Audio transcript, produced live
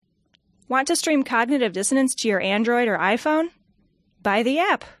Want to stream Cognitive Dissonance to your Android or iPhone? Buy the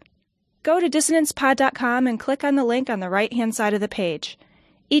app. Go to dissonancepod.com and click on the link on the right-hand side of the page.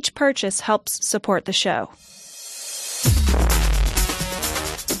 Each purchase helps support the show.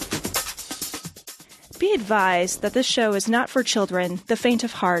 Be advised that this show is not for children, the faint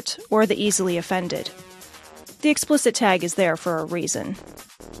of heart, or the easily offended. The explicit tag is there for a reason.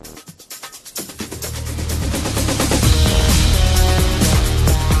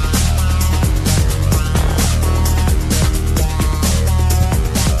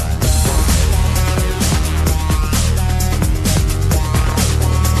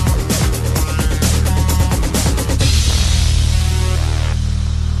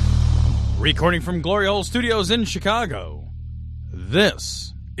 Recording from Glory Hole Studios in Chicago,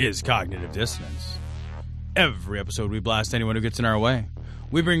 this is Cognitive Dissonance. Every episode we blast anyone who gets in our way.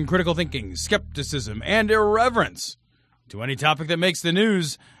 We bring critical thinking, skepticism, and irreverence to any topic that makes the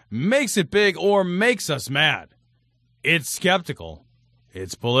news, makes it big, or makes us mad. It's skeptical,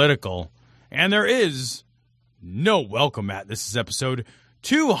 it's political, and there is no welcome mat. This is episode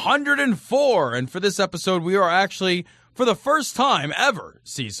 204, and for this episode we are actually, for the first time ever,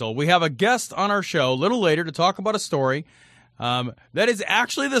 Cecil, we have a guest on our show a little later to talk about a story that is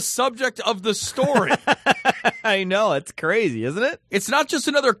actually the subject of the story. I know, it's crazy, isn't it? It's not just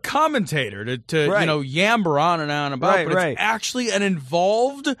another commentator to Right. yammer on and on about, but Right. it's actually an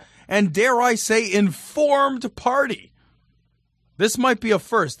involved and, dare I say, informed party. This might be a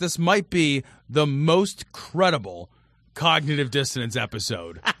first. This might be the most credible Cognitive Dissonance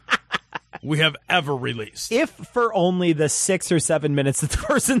episode we have ever released. If for only the 6 or 7 minutes that the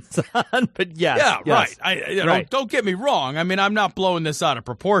person's on, but yes. Yeah, yes. right. Right. Don't get me wrong. I mean, I'm not blowing this out of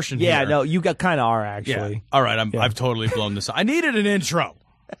proportion Yeah, here. no, you kind of are, Yeah. actually. All right, I've totally blown this out. I needed an intro.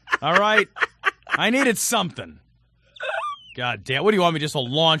 All right? I needed something. God damn. What do you want me just to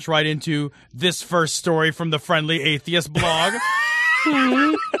launch right into this first story from the Friendly Atheist blog?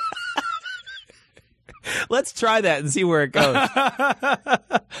 Let's try that and see where it goes.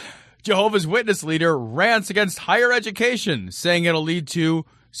 Jehovah's Witness leader rants against higher education, saying it'll lead to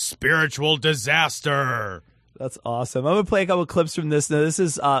spiritual disaster. That's awesome. I'm going to play a couple clips from this. Now, this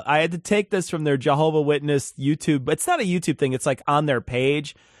is, I had to take this from their Jehovah Witness YouTube. It's not a YouTube thing. It's like on their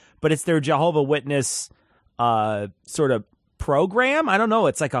page, but it's their Jehovah Witness sort of program. I don't know.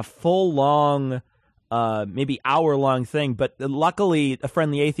 It's like a full long, maybe hour-long thing. But luckily, a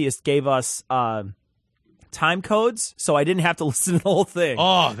Friendly Atheist gave us time codes, so I didn't have to listen to the whole thing.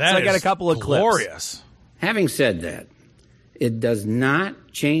 Oh, that so is I got a couple of glorious. clips. Having said that, it does not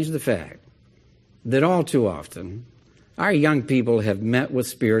change the fact that all too often our young people have met with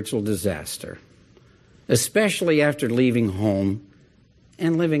spiritual disaster, especially after leaving home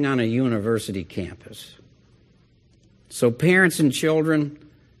and living on a university campus. So parents and children,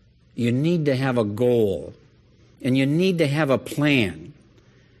 you need to have a goal, and you need to have a plan.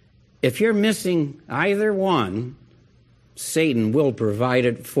 If you're missing either one, Satan will provide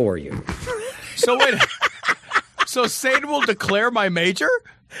it for you. So wait, so Satan will declare my major?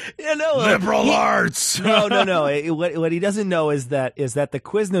 Yeah, no, Liberal arts. No. What he doesn't know is that the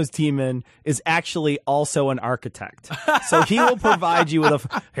Quiznos team is actually also an architect. So he will provide you with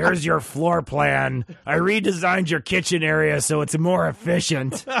here's your floor plan. I redesigned your kitchen area so it's more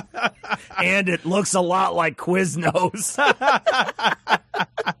efficient. And it looks a lot like Quiznos.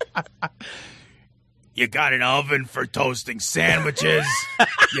 You got an oven for toasting sandwiches.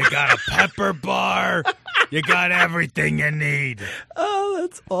 You got a pepper bar. You got everything you need. Oh,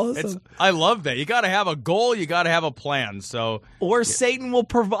 that's awesome. I love that. You got to have a goal. You got to have a plan. So, or Satan will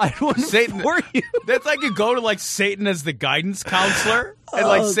provide one for you. That's like you go to like Satan as the guidance counselor, and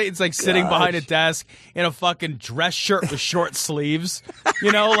like Satan's like sitting behind a desk in a fucking dress shirt with short sleeves.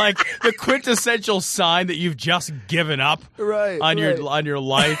 You know, like the quintessential sign that you've just given up on your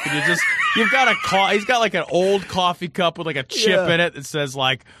life, and you've got he's got like an old coffee cup with like a chip in it that says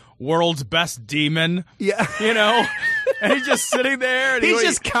like world's best demon. Yeah. You know? And he's just sitting there. And he's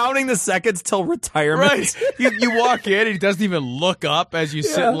just counting the seconds till retirement. Right. You walk in, and he doesn't even look up as you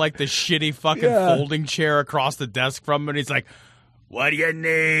sit in like the shitty fucking folding chair across the desk from him. And he's like, what do you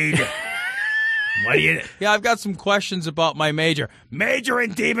need? What do you... Yeah, I've got some questions about my major. Major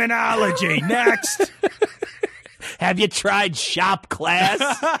in demonology. Next. Have you tried shop class?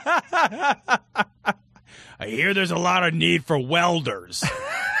 I hear there's a lot of need for welders.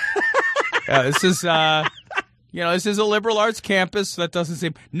 Yeah, this is, this is a liberal arts campus. So that doesn't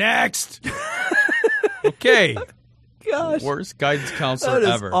seem... Next! Okay. Gosh. Worst guidance counselor that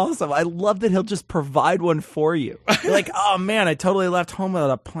is ever. Awesome. I love that he'll just provide one for you. You're like, oh, man, I totally left home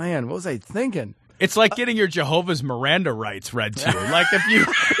without a plan. What was I thinking? It's like getting your Jehovah's Miranda rights read to you. Like if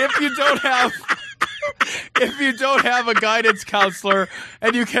you don't have a guidance counselor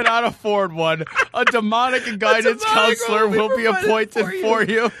and you cannot afford one, a demonic guidance counselor will be appointed for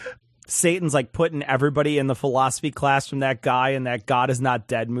you. Satan's like putting everybody in the philosophy class from that guy in that God is Not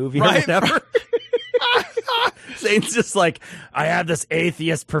Dead movie or Right. whatever. Satan's just like, I have this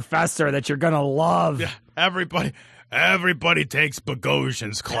atheist professor that you're going to love. Yeah, everybody takes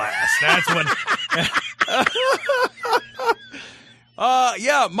Bogosian's class. That's what.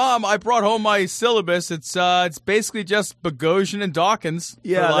 Yeah, Mom, I brought home my syllabus. It's basically just Bogosian and Dawkins.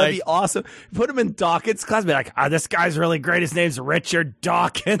 Yeah, that'd be awesome. Put him in Dawkins' class. Be like, this guy's really great. His name's Richard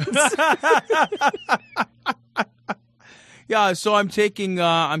Dawkins. Yeah, so I'm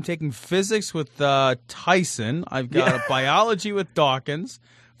taking physics with Tyson. I've got biology with Dawkins,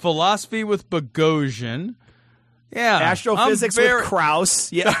 philosophy with Bogosian. Yeah, astrophysics with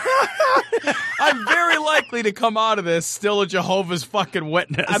Krauss. Yeah. I'm very likely to come out of this still a Jehovah's fucking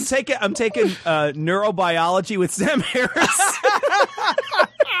Witness. I'm taking neurobiology with Sam Harris.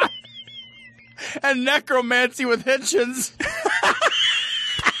 And necromancy with Hitchens.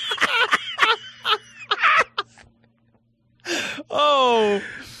 Oh,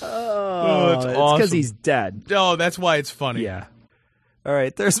 it's awesome. It's because he's dead. Oh, that's why it's funny. Yeah. All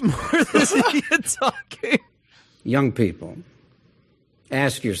right, there's more of this idiot talking. Young people,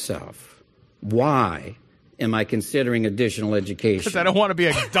 ask yourself, why am I considering additional education? Because I don't want to be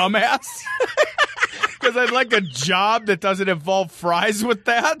a dumbass. Because I'd like a job that doesn't involve fries with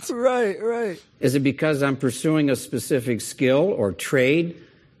that. Right. Is it because I'm pursuing a specific skill or trade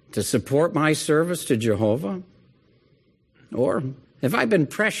to support my service to Jehovah? Or have I been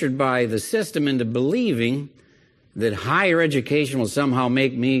pressured by the system into believing that higher education will somehow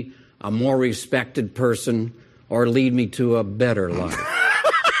make me a more respected person or lead me to a better life?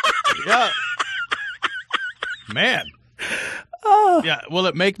 Yeah. Man. Yeah, will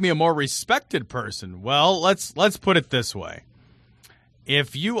it make me a more respected person? Well, let's put it this way.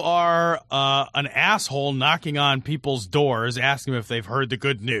 If you are an asshole knocking on people's doors asking them if they've heard the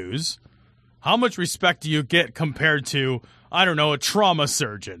good news, how much respect do you get compared to, I don't know, a trauma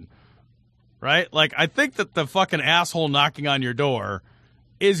surgeon? Right? Like, I think that the fucking asshole knocking on your door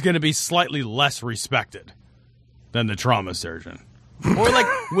is going to be slightly less respected than the trauma surgeon. Or, like,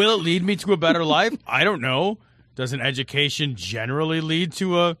 will it lead me to a better life? I don't know. Does an education generally lead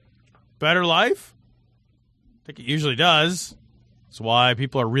to a better life? I think it usually does. That's why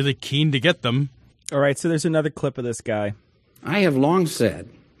people are really keen to get them. All right, so there's another clip of this guy. I have long said,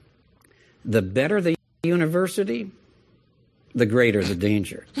 the better the university, the greater the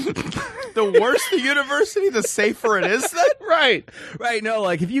danger. The worse the university, the safer it is then? Right. No,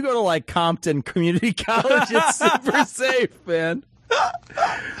 like if you go to like Compton Community College, it's super safe, man.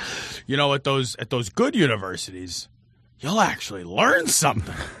 You know, at those good universities, you'll actually learn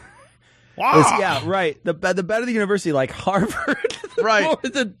something. Wow. Yeah, right. The better the university, like Harvard, the more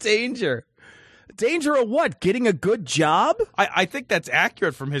the danger. Danger of what? Getting a good job? I think that's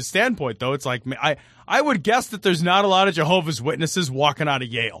accurate from his standpoint, though. It's like, I would guess that there's not a lot of Jehovah's Witnesses walking out of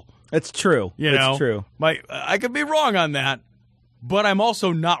Yale. It's true. It's true. I could be wrong on that, but I'm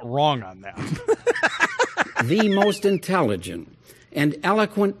also not wrong on that. The most intelligent and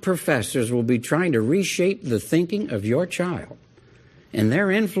eloquent professors will be trying to reshape the thinking of your child, and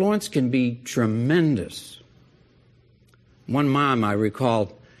their influence can be tremendous. One mom, I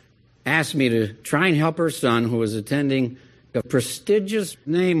recall, asked me to try and help her son who was attending a prestigious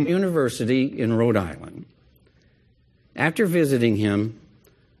name university in Rhode Island. After visiting him,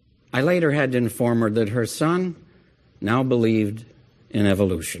 I later had to inform her that her son now believed in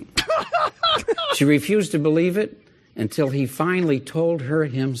evolution. She refused to believe it until he finally told her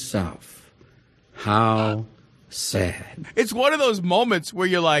himself. How sad. It's one of those moments where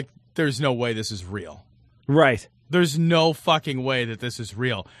you're like, there's no way this is real. Right. There's no fucking way that this is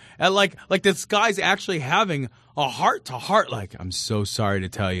real. And like this guy's actually having a heart-to-heart, like, I'm so sorry to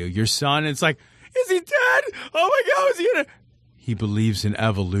tell you, your son, it's like, is he dead? Oh my God, is he gonna... He believes in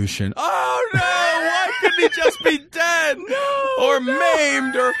evolution. Oh no, why couldn't he just be dead?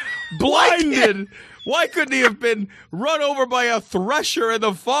 Maimed or blinded? Why couldn't he have been run over by a thresher at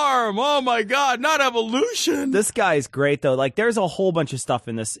the farm? Oh my God, not evolution. This guy is great though. Like there's a whole bunch of stuff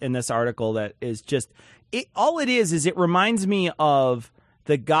in this article that is just all it is it reminds me of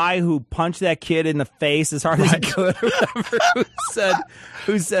the guy who punched that kid in the face as hard as he could or whatever,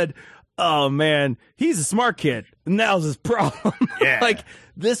 who said, oh man, he's a smart kid. And that was his problem. Yeah. Like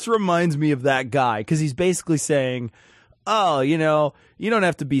this reminds me of that guy because he's basically saying, oh, you don't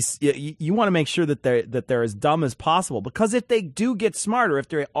have to be. You want to make sure that they're as dumb as possible because if they do get smarter, if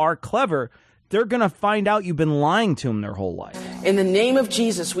they are clever, they're going to find out you've been lying to them their whole life. In the name of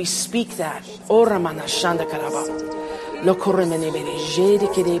Jesus, we speak that. Ora mana shanda karaba. Lo koremene bere jede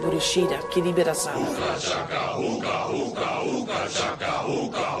kede burishida kidibera sana.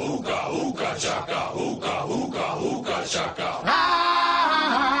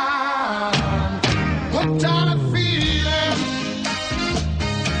 Hooked on a feeling.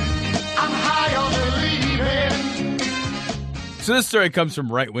 I'm high on believing. So this story comes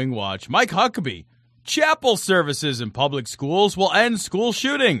from Right Wing Watch. Mike Huckabee. Chapel services in public schools will end school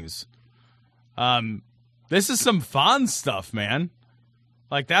shootings. This is some fun stuff, man.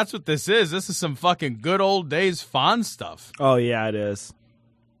 Like, that's what this is. This is some fucking good old days fun stuff. Oh, yeah, it is.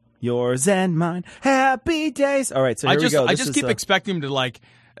 Yours and mine, happy days. All right, so here we go. I just keep expecting him to, like,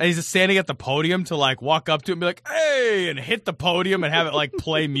 he's just standing at the podium to, like, walk up to him and be like, hey, and hit the podium and have it, like,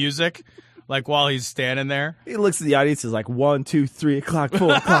 play music, like, while he's standing there. He looks at the audience, is like, 1, 2, 3 o'clock,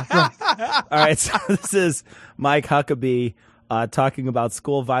 4 o'clock. All right, so this is Mike Huckabee talking about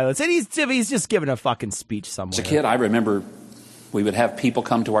school violence. And he's just giving a fucking speech somewhere. As a kid, I remember we would have people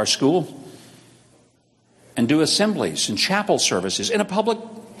come to our school and do assemblies and chapel services in a public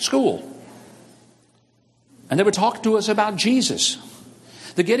school. And they would talk to us about Jesus.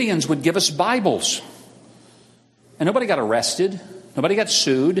 The Gideons would give us Bibles. And nobody got arrested. Nobody got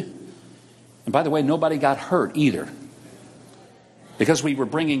sued. And by the way, nobody got hurt either. Because we were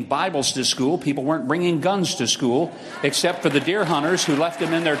bringing Bibles to school, people weren't bringing guns to school, except for the deer hunters who left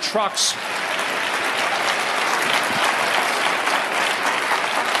them in their trucks.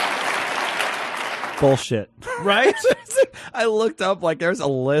 Bullshit. Right? I looked up, like, there's a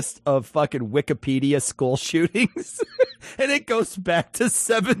list of fucking Wikipedia school shootings, and it goes back to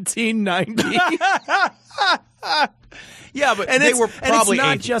 1790. Yeah, but And they were it's probably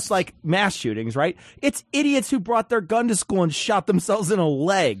not atheists. just like mass shootings, right? It's idiots who brought their gun to school and shot themselves in a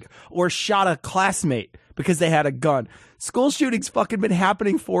leg or shot a classmate because they had a gun. School shootings fucking been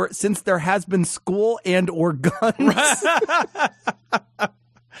happening since there has been school and or guns.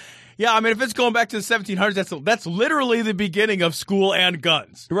 Yeah, I mean, if it's going back to the 1700s, that's literally the beginning of school and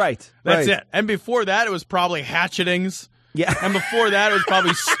guns. Right. That's right. it. And before that, it was probably hatchetings. Yeah. And before that, it was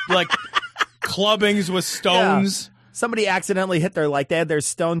probably like clubbings with stones. Yeah. Somebody accidentally hit they had their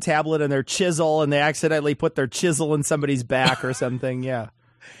stone tablet and their chisel, and they accidentally put their chisel in somebody's back or something. Yeah.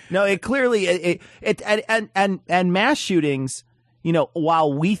 No, it clearly and mass shootings, you know,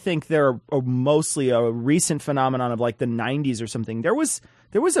 while we think they're mostly a recent phenomenon of like the 90s or something, there was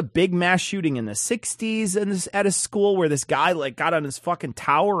a big mass shooting in the 60s at a school where this guy like got on his fucking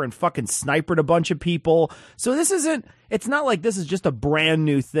tower and fucking sniped a bunch of people. So it's not like this is just a brand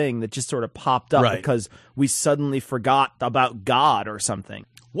new thing that just sort of popped up because we suddenly forgot about God or something.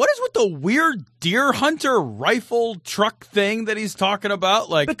 What is with the weird deer hunter rifle truck thing that he's talking about?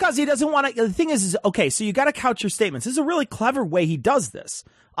 Like, because he doesn't want to. The thing is okay, so you got to couch your statements. This is a really clever way he does this,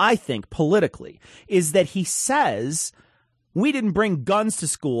 I think, politically, is that he says, we didn't bring guns to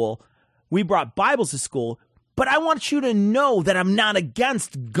school, we brought Bibles to school, but I want you to know that I'm not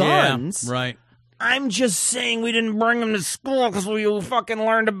against guns. Yeah, right. I'm just saying we didn't bring them to school because we fucking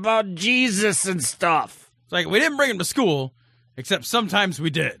learned about Jesus and stuff. It's like, we didn't bring him to school, except sometimes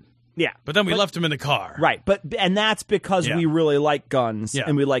we did. Yeah. But then we left him in the car. Right. And that's because we really like guns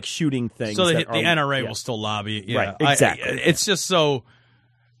and we like shooting things. So the NRA will still lobby. Yeah. Right. Exactly. It's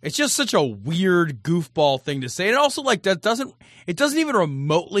just such a weird goofball thing to say. And also, like, it doesn't even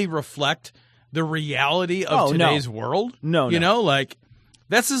remotely reflect the reality of today's world. No. You know, like,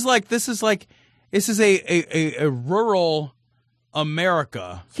 this is a rural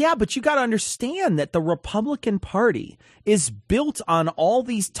America. Yeah, but you got to understand that the Republican Party is built on all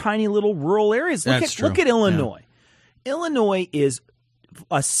these tiny little rural areas. Look at Illinois. Yeah. Illinois is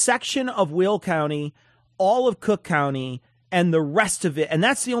a section of Will County, all of Cook County, and the rest of it. And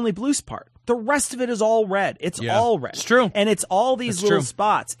that's the only blue part. The rest of it is all red. It's all red. It's true. And it's all these little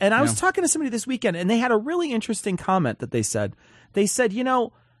spots. And I was talking to somebody this weekend, and they had a really interesting comment that they said. They said, you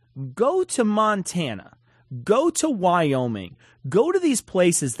know, go to Montana, go to Wyoming, go to these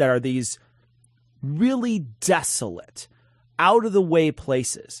places that are these really desolate, out-of-the-way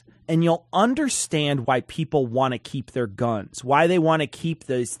places, and you'll understand why people want to keep their guns, why they want to keep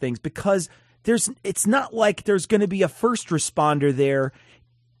those things, because it's not like there's going to be a first responder there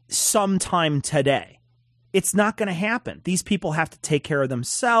sometime today. It's not going to happen. These people have to take care of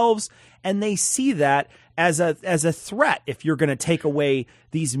themselves, and they see that as a threat if you're going to take away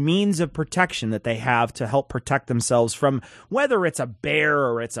these means of protection that they have to help protect themselves from whether it's a bear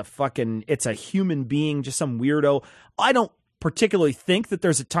or it's a human being, just some weirdo. particularly think that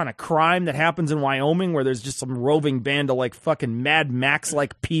there's a ton of crime that happens in Wyoming where there's just some roving band of like fucking Mad Max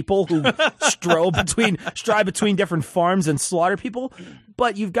like people who strive between different farms and slaughter people.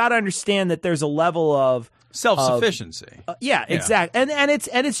 But you've got to understand that there's a level of self-sufficiency. Exactly. And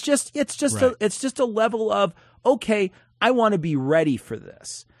it's just a level of, okay, I want to be ready for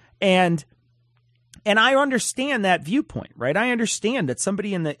this. And I understand that viewpoint, right? I understand that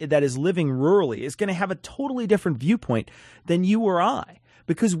somebody that is living rurally is going to have a totally different viewpoint than you or I,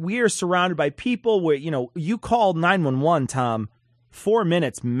 because we are surrounded by people where, you call 911, Tom, 4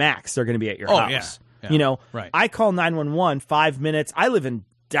 minutes max, they're going to be at your house. Yeah. Right. I call 911 5 minutes. I live in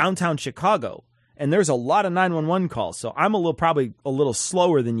downtown Chicago, and there's a lot of 911 calls, so I'm probably a little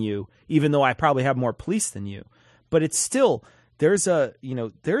slower than you, even though I probably have more police than you. But it's still, there's a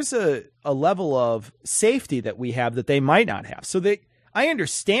level of safety that we have that they might not have. So I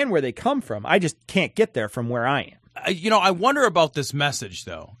understand where they come from. I just can't get there from where I am. I wonder about this message,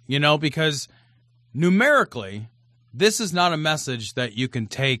 though, because numerically, this is not a message that you can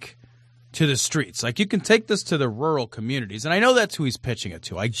take to the streets. Like, you can take this to the rural communities, and I know that's who he's pitching it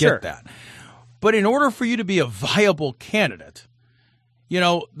to. I get that. But in order for you to be a viable candidate,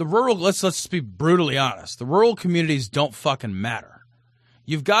 the rural, let's just be brutally honest, the rural communities don't fucking matter.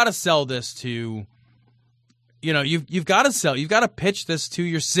 You've got to sell this to, you've got to pitch this to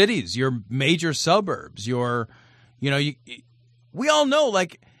your cities, your major suburbs, we all know,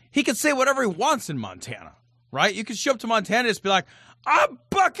 like, he could say whatever he wants in Montana, right? You could show up to Montana and just be like, I'm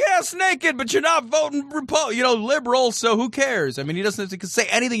buck-ass naked, but you're not voting liberal, so who cares? I mean, he can say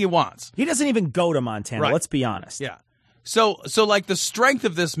anything he wants. He doesn't even go to Montana, right. Let's be honest. Yeah. So like the strength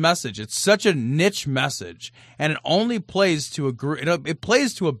of this message, it's such a niche message, and it only plays to a group. It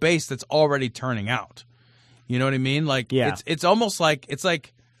plays to a base that's already turning out. You know what I mean? Like, it's almost like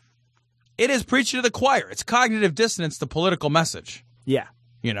it is preaching to the choir. It's cognitive dissonance, the political message. Yeah.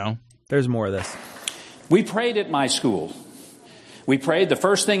 There's more of this. We prayed at my school. We prayed the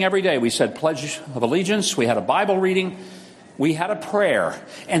first thing every day. We said Pledge of Allegiance. We had a Bible reading. We had a prayer.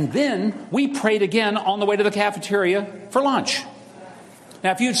 And then we prayed again on the way to the cafeteria for lunch.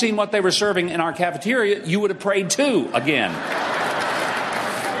 Now, if you'd seen what they were serving in our cafeteria, you would have prayed too again.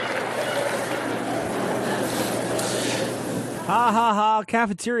 Ha ha ha,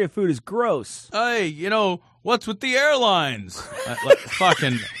 cafeteria food is gross. Hey, what's with the airlines?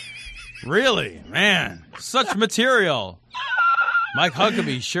 Fucking, really, man, such material. Mike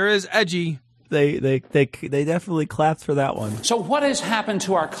Huckabee sure is edgy. They definitely clapped for that one. So what has happened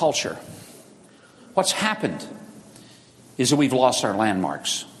to our culture? What's happened is that we've lost our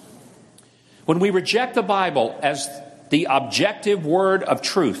landmarks. When we reject the Bible as the objective word of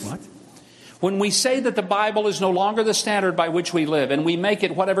truth, when we say that the Bible is no longer the standard by which we live, and we make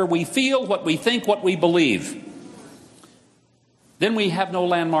it whatever we feel, what we think, what we believe, then we have no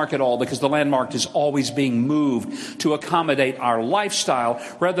landmark at all, because the landmark is always being moved to accommodate our lifestyle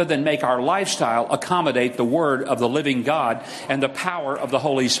rather than make our lifestyle accommodate the word of the living God and the power of the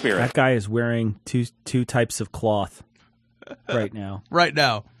Holy Spirit. That guy is wearing two types of cloth right now. Right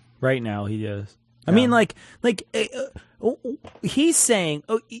now he is. I mean, he's saying,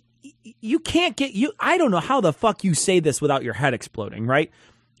 you can't get you. I don't know how the fuck you say this without your head exploding, right?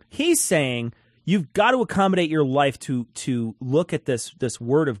 He's saying you've got to accommodate your life to look at this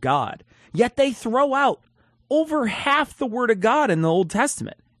word of God. Yet they throw out over half the word of God in the Old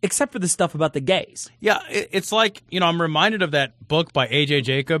Testament, except for the stuff about the gays. Yeah, it's like, I'm reminded of that book by A.J.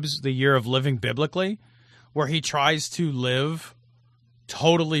 Jacobs, The Year of Living Biblically, where he tries to live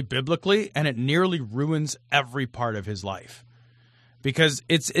totally biblically, and it nearly ruins every part of his life. Because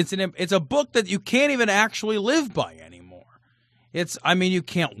it's a book that you can't even actually live by anymore. You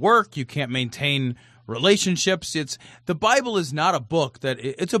can't work, you can't maintain relationships. The Bible is not a book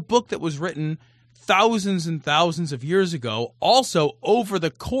it's a book that was written thousands and thousands of years ago, also over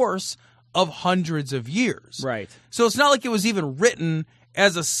the course of hundreds of years. Right. So it's not like it was even written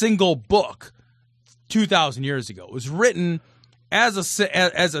as a single book 2,000 years ago. It was written as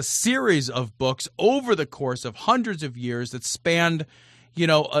a series of books over the course of hundreds of years that spanned,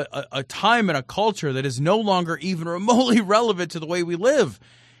 a time and a culture that is no longer even remotely relevant to the way we live.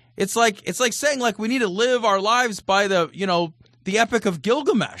 It's like saying, like, we need to live our lives by the Epic of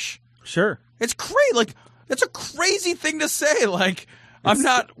Gilgamesh. Sure. It's crazy. Like, that's a crazy thing to say. Like, I'm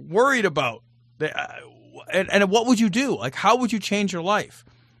not worried about and what would you do? Like, how would you change your life?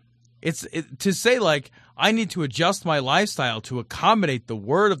 To say, like, I need to adjust my lifestyle to accommodate the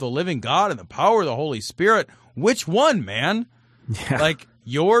word of the living God and the power of the Holy Spirit. Which one, man? Yeah. Like,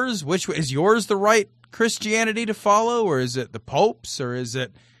 yours? Which is yours the right Christianity to follow, or is it the Pope's, or is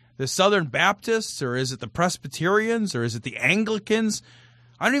it the Southern Baptists, or is it the Presbyterians, or is it the Anglicans?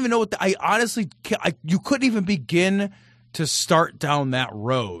 I don't even know what I honestly can't, you couldn't even begin to start down that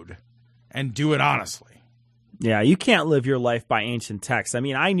road and do it honestly. Yeah, you can't live your life by ancient texts. I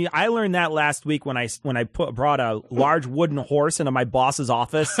mean, I learned that last week when I brought a large wooden horse into my boss's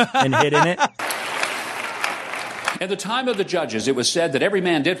office and hid in it. At the time of the judges, it was said that every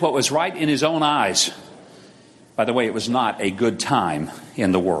man did what was right in his own eyes. By the way, it was not a good time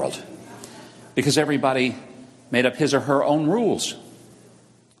in the world because everybody made up his or her own rules.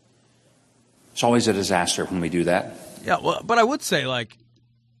 It's always a disaster when we do that. Yeah, well, but I would say,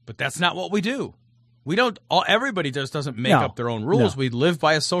 but that's not what we do. We don't. Everybody just doesn't make up their own rules. No. We live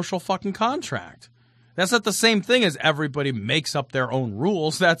by a social fucking contract. That's not the same thing as everybody makes up their own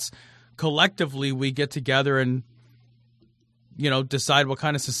rules. That's collectively we get together and decide what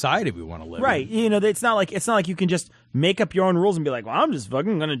kind of society we want to live right. in. It's not like you can just make up your own rules and be like, well, I'm just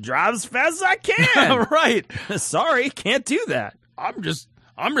fucking going to drive as fast as I can. Right. Sorry, can't do that. I'm just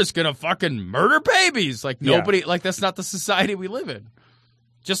going to fucking murder babies. That's not the society we live in.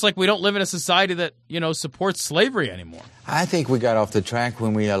 Just like we don't live in a society that, supports slavery anymore. I think we got off the track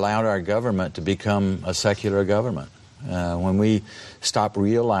when we allowed our government to become a secular government. When we stopped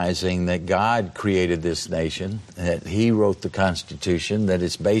realizing that God created this nation, that He wrote the Constitution, that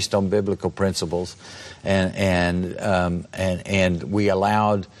it's based on biblical principles, and we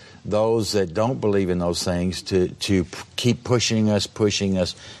allowed those that don't believe in those things to keep pushing us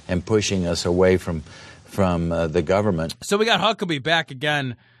away from the government. So we got Huckabee back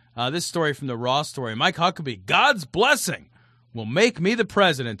again. This story from the Raw story. Mike Huckabee, God's blessing will make me the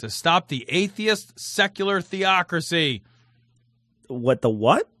president to stop the atheist secular theocracy. What the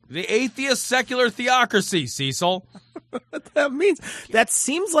what? The atheist secular theocracy, Cecil. What that means? That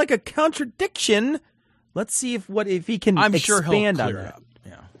seems like a contradiction. Let's see if he can I'm expand sure he'll on clear that. it up.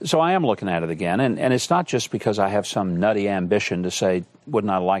 Yeah. So I am looking at it again, and it's not just because I have some nutty ambition to say,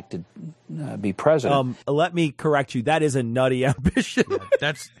 wouldn't I like to be president? Let me correct you. That is a nutty ambition.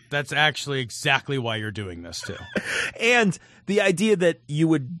 Yeah, that's actually exactly why you're doing this, too. And the idea that you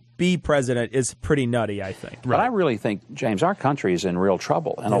would be president is pretty nutty, I think. But I really think, James, our country is in real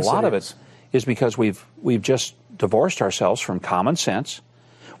trouble, and Yes, a lot it of it is because we've just divorced ourselves from common sense.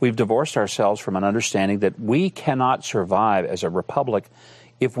 We've divorced ourselves from an understanding that we cannot survive as a republic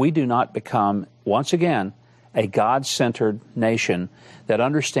if we do not become, once again, a God-centered nation that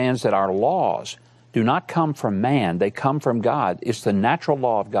understands that our laws do not come from man, they come from God. It's the natural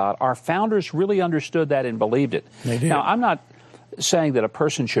law of God. Our founders really understood that and believed it. They did. Now, I'm not saying that a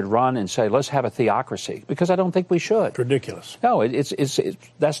person should run and say, let's have a theocracy, because I don't think we should. Ridiculous. No, it's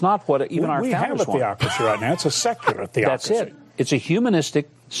that's not what even our we founders have a want. theocracy right now. It's a secular theocracy. That's it. It's a humanistic,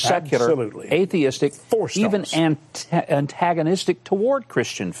 secular, Absolutely. atheistic, Forced even us. antagonistic toward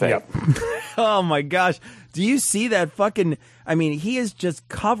Christian faith. Yep. Oh, my gosh. Do you see that fucking... I mean, he is just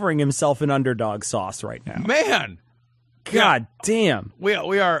covering himself in underdog sauce right now. Man. God damn. We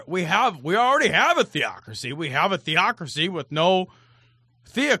already have a theocracy. We have a theocracy with no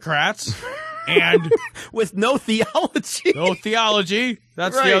theocrats and With no theology. no theology.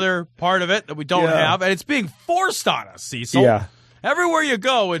 That's Right. the other part of it that we don't have, and it's being forced on us, Cecil. Yeah. Everywhere you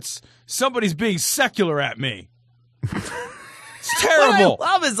go, it's somebody's being secular at me. It's What terrible.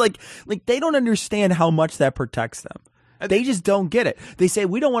 I love is like they don't understand how much that protects them. They just don't get it. They say,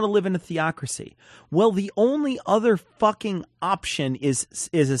 we don't want to live in a theocracy. Well, the only other fucking option is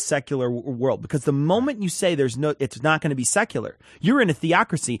a secular world, because the moment you say it's not going to be secular, you're in a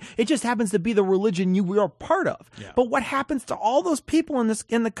theocracy. It just happens to be the religion you are part of. Yeah. But what happens to all those people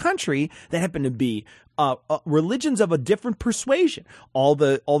in the country that happen to be religions of a different persuasion? All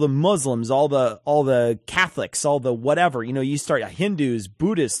the Muslims, all the Catholics, all the whatever. You start Hindus,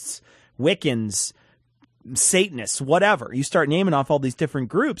 Buddhists, Wiccans, Satanists, whatever. You start naming off all these different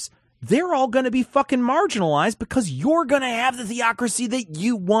groups. They're all going to be fucking marginalized because you're going to have the theocracy that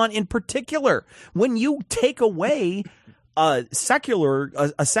you want in particular. When you take away a secular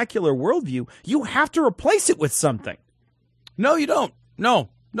worldview, you have to replace it with something. No, you don't. No.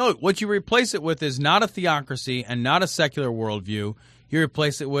 What you replace it with is not a theocracy and not a secular worldview. You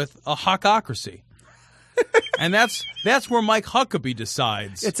replace it with a hococracy. And that's where Mike Huckabee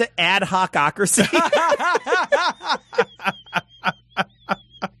decides. It's an ad hococracy.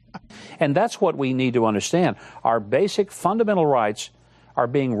 And that's what we need to understand. Our basic fundamental rights are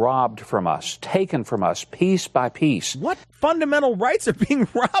being robbed from us, taken from us, piece by piece. What fundamental rights are being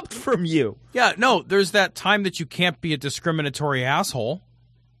robbed from you? Yeah, no, there's that time that you can't be a discriminatory asshole.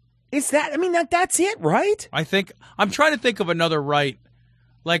 Is that, I mean, that's it, right? I'm trying to think of another right.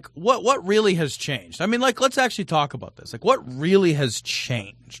 Like, what really has changed? I mean, let's actually talk about this. Like, what really has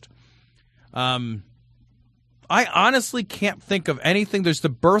changed? I honestly can't think of anything. There's the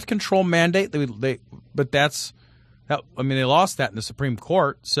birth control mandate, but they lost that in the Supreme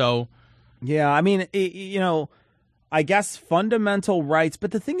Court. So, yeah, I mean, I guess fundamental rights,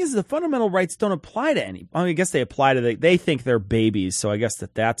 but the thing is, the fundamental rights don't apply to any. I guess they apply to they think they're babies, so I guess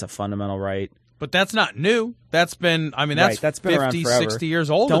that's a fundamental right. But that's not new. That's been, that's been 50, 60 years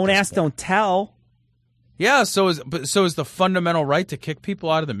old. Don't ask, don't tell. Yeah, so is the fundamental right to kick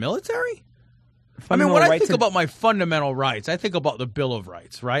people out of the military? When I think about my fundamental rights, I think about the Bill of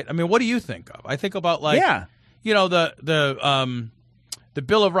Rights, right? I mean, what do you think of? I think about the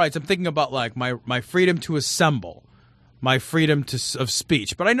Bill of Rights. I'm thinking about like my freedom to assemble, my freedom of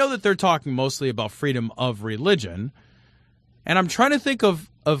speech. But I know that they're talking mostly about freedom of religion, and I'm trying to think of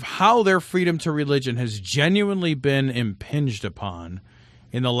how their freedom to religion has genuinely been impinged upon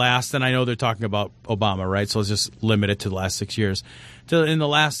in the last, and I know they're talking about Obama, right? So let's just limit it to the last 6 years. In the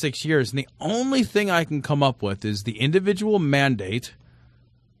last 6 years, and the only thing I can come up with is the individual mandate,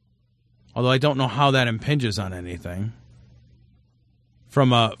 although I don't know how that impinges on anything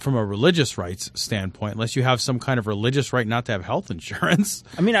from a religious rights standpoint, unless you have some kind of religious right not to have health insurance.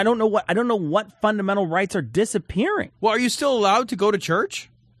 I mean, I don't know what fundamental rights are disappearing. Well, are you still allowed to go to church?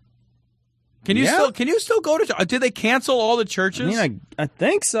 Can you still go to? Did they cancel all the churches? I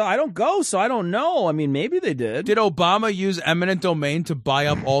think so. I don't go, so I don't know. I mean, maybe they did. Did Obama use eminent domain to buy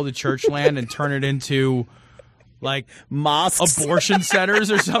up all the church land and turn it into like mosques, abortion centers,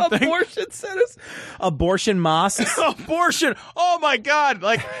 or something? Abortion mosques, abortion. Oh my God!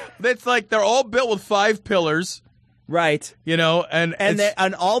 Like it's like they're all built with 5 pillars, right?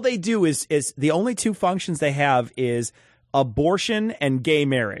 And all they do is the only 2 functions they have is abortion and gay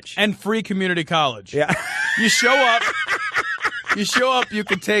marriage and free community college. Yeah. You show up, you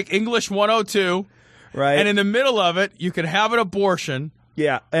can take English 102, right? And in the middle of it, you could have an abortion.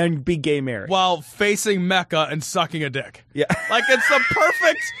 Yeah, and be gay married while facing Mecca and sucking a dick. Yeah. Like it's the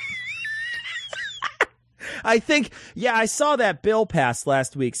perfect. I think, I saw that bill passed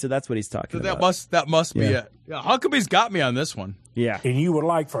last week, so that's what he's talking about. That must be it. Yeah, Huckabee's got me on this one. Yeah. And you would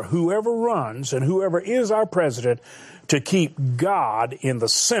like for whoever runs and whoever is our president to keep God in the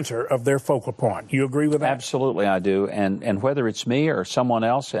center of their focal point. You agree with that? Absolutely, I do. And whether it's me or someone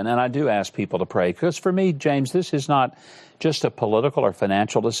else, and I do ask people to pray, because for me, James, this is not just a political or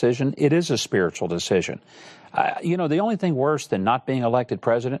financial decision. It is a spiritual decision. The only thing worse than not being elected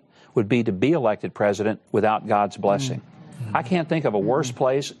president would be to be elected president without God's blessing. I can't think of a worse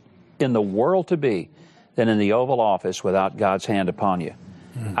place in the world to be than in the Oval Office without God's hand upon you.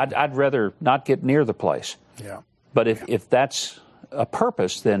 I'd rather not get near the place. Yeah. But if that's a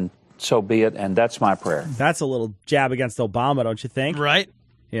purpose, then so be it, and that's my prayer. That's a little jab against Obama, don't you think? Right?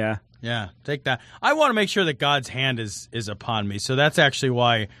 Yeah. Yeah, take that. I want to make sure that God's hand is upon me, so that's actually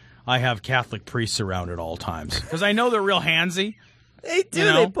why I have Catholic priests around at all times, because I know they're real handsy. They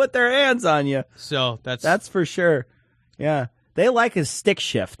do. They put their hands on you. So that's for sure. Yeah. They like his stick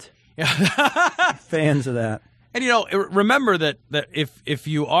shift. Yeah. Fans of that. And, remember that if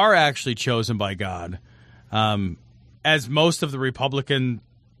you are actually chosen by God, as most of the Republican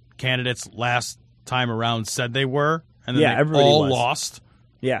candidates last time around said they were, and then they all lost.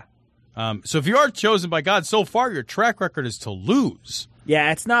 Yeah. So if you are chosen by God, so far your track record is to lose.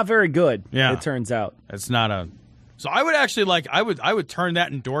 Yeah, it's not very good. Yeah. It turns out. It's not a. So I would actually I would turn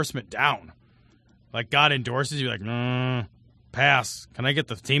that endorsement down. Like God endorses you, like pass. Can I get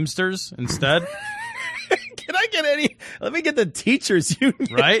the Teamsters instead? Can I get any? Let me get the teachers union.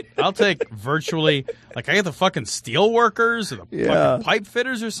 Right? I'll take virtually. Like I get the fucking steel workers or the fucking pipe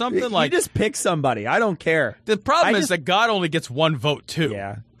fitters or something. You just pick somebody. I don't care. The problem is that God only gets 1 vote too.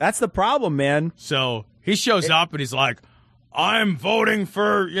 Yeah, that's the problem, man. So he shows up and he's like, "I'm voting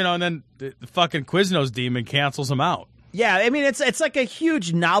for," and then the fucking Quiznos demon cancels him out. Yeah, I mean it's like a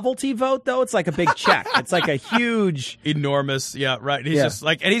huge novelty vote though. It's like a big check. It's like a huge, enormous. Yeah, right. He's just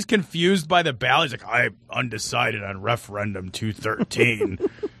like, and he's confused by the ballot. He's like, "I'm undecided on referendum 213."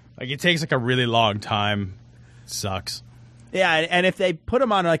 Like it takes like a really long time. It sucks. Yeah, and if they put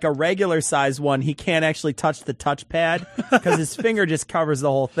him on like a regular size one, he can't actually touch the touchpad because his finger just covers the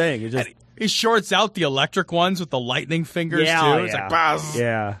whole thing. It just. He shorts out the electric ones with the lightning fingers too. Yeah. It's like, buzz.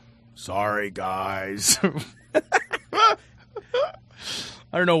 Yeah. Sorry, guys.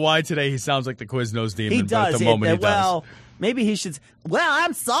 I don't know why today he sounds like the Quiznos demon. He does. But at the moment he does. Well, maybe he should. Well,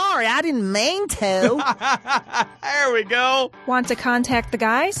 I'm sorry. I didn't mean to. There we go. Want to contact the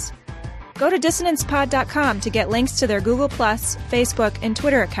guys? Go to dissonancepod.com to get links to their Google+, Facebook, and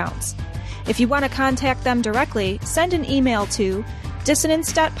Twitter accounts. If you want to contact them directly, send an email to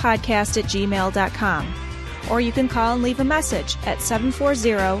dissonance.podcast@gmail.com. or you can call and leave a message at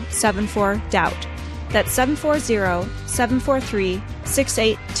 740-74-DOUBT. That's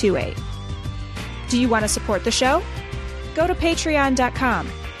 740-743-6828. Do you want to support the show? Go to patreon.com.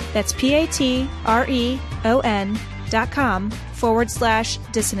 That's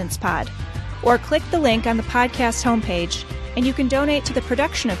patreon.com/dissonancepod. Or click the link on the podcast homepage, and you can donate to the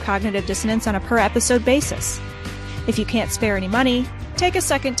production of Cognitive Dissonance on a per-episode basis. If you can't spare any money, take a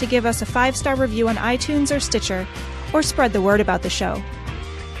second to give us a 5-star review on iTunes or Stitcher, or spread the word about the show.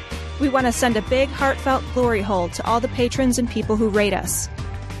 We want to send a big, heartfelt glory hole to all the patrons and people who rate us.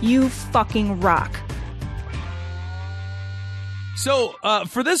 You fucking rock. So,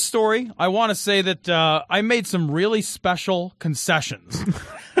 for this story, I want to say that I made some really special concessions.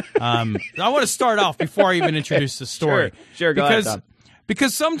 I want to start off before I even introduce the story. Sure, go ahead, Tom.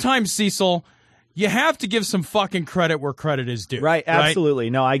 Because sometimes, Cecil, you have to give some fucking credit where credit is due. Right, absolutely.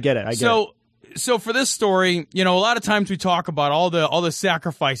 Right? No, I get it. So for this story, a lot of times we talk about all the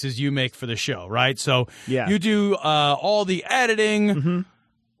sacrifices you make for the show, right? So you do all the editing. Mm-hmm.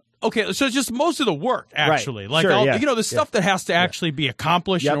 Okay, so just most of the work, actually. Right. Sure, the stuff that has to actually be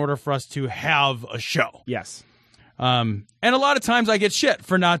accomplished in order for us to have a show. Yes. And a lot of times I get shit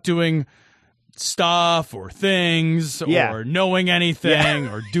for not doing stuff or things or knowing anything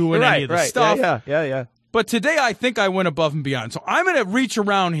or doing any of the stuff. Yeah. But today I think I went above and beyond. So I'm going to reach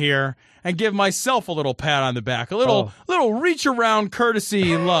around here and give myself a little pat on the back, a little reach around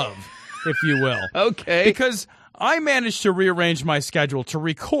courtesy love, if you will. Okay. Because I managed to rearrange my schedule to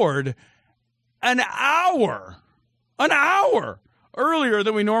record an hour earlier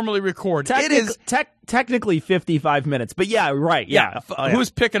than we normally record. It is technically 55 minutes, but yeah, right. Yeah. Who's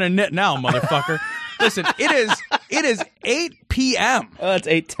picking a nit now, motherfucker? Listen, it is 8 p.m. Oh, it's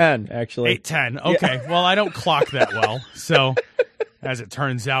 8:10 actually. 8:10. Okay. Yeah. Well, I don't clock that well, so as it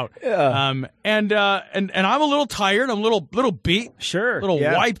turns out. Yeah. And I'm a little tired. I'm a little beat. Sure. A little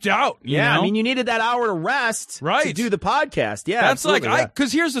wiped out. You know? I mean, you needed that hour to rest to do the podcast. Yeah. That's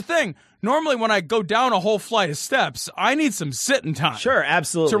because here's the thing. Normally, when I go down a whole flight of steps, I need some sitting time. Sure,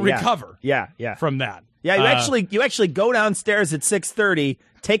 absolutely. To recover. Yeah. From that. Yeah, you actually go downstairs at 6:30,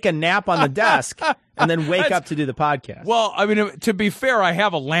 take a nap on the desk, and then wake up to do the podcast. Well, I mean, to be fair, I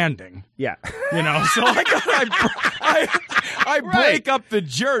have a landing. Yeah. So I break up the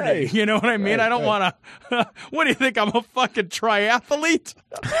journey. Hey. You know what I mean? I don't want to. What do you think? I'm a fucking triathlete.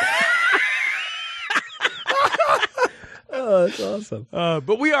 Oh, that's awesome.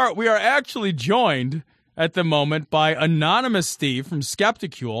 But we are actually joined at the moment by Anonymous Steve from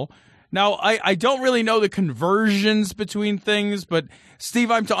Skepticule. Now, I don't really know the conversions between things, but Steve,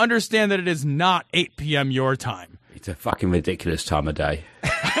 I'm to understand that it is not 8 p.m. your time. It's a fucking ridiculous time of day.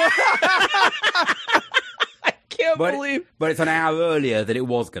 I can't believe. But it's an hour earlier than it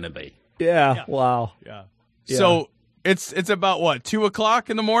was going to be. Yeah. Wow. Yeah. So it's about what, 2 o'clock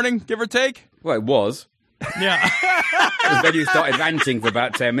in the morning, give or take? Well, it was. Yeah. Because then you started ranting for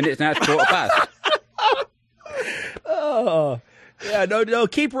about 10 minutes. Now it's 1:15. Oh. Yeah, no,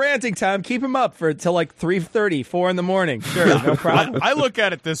 keep ranting, Tom. Keep him up till like 3:30, 4 in the morning. Sure, no problem. I look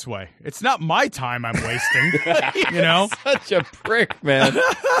at it this way. It's not my time I'm wasting, you know? Such a prick, man.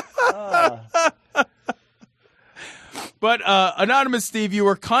 But Anonymous Steve, you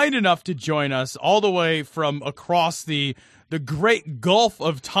were kind enough to join us all the way from across the great gulf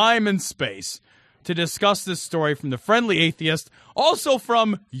of time and space to discuss this story from the Friendly Atheist, also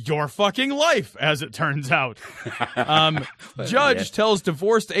from your fucking life, as it turns out. Judge tells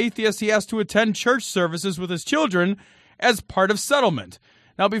divorced atheist he has to attend church services with his children as part of settlement.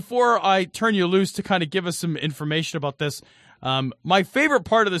 Now, before I turn you loose to kind of give us some information about this, my favorite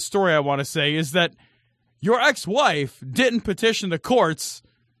part of the story I want to say is that your ex-wife didn't petition the courts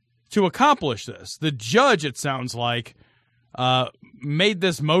to accomplish this. The judge, it sounds like, made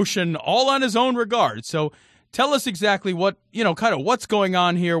this motion all on his own regard. So tell us exactly what, kind of what's going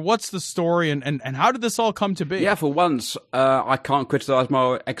on here. What's the story and how did this all come to be? Yeah, for once, I can't criticize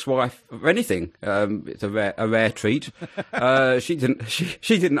my ex-wife for anything. It's a rare treat. She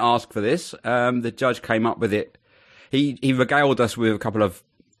didn't ask for this. The judge came up with it. He regaled us with a couple of,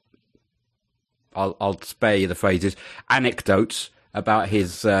 I'll spare you the phrases, anecdotes about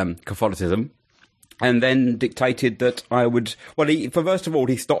his Catholicism. And then dictated that I would. Well, first of all,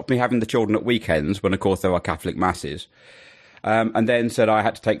 he stopped me having the children at weekends when, of course, there are Catholic masses, and then said I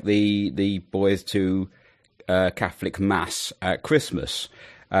had to take the boys to Catholic mass at Christmas,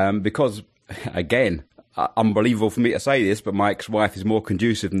 because, again, unbelievable for me to say this, but my ex-wife is more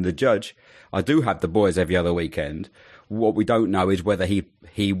conducive than the judge. I do have the boys every other weekend. What we don't know is whether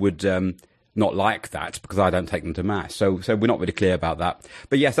he would not like that because I don't take them to Mass. So we're not really clear about that.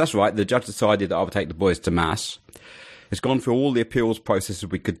 But yes, that's right. The judge decided that I would take the boys to Mass. It's gone through all the appeals processes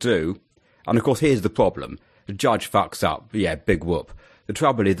we could do. And of course, here's the problem. The judge fucks up. Yeah, big whoop. The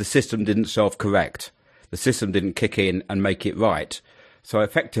trouble is the system didn't self-correct. The system didn't kick in and make it right. So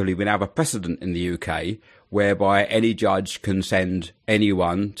effectively, we now have a precedent in the UK whereby any judge can send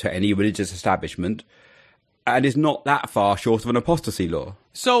anyone to any religious establishment and is not that far short of an apostasy law.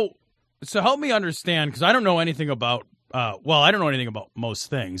 So help me understand, because I don't know anything about, I don't know anything about most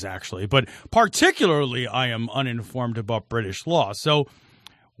things, actually, but particularly I am uninformed about British law. So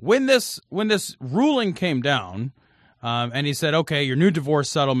when this ruling came down, and he said, okay, your new divorce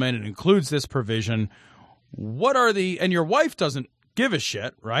settlement, it includes this provision, and your wife doesn't give a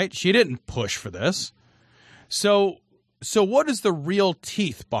shit, right? She didn't push for this. So what is the real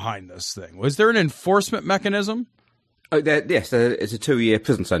teeth behind this thing? Was there an enforcement mechanism? Yes, it's a 2-year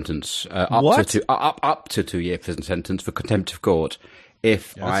prison sentence. Up to 2-year prison sentence for contempt of court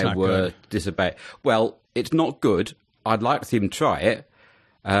if I were disobey. Well, it's not good. I'd like to see him try it.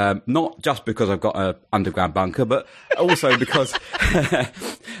 Not just because I've got an underground bunker, but also because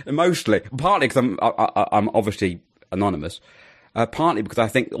partly because I'm obviously anonymous. Partly because I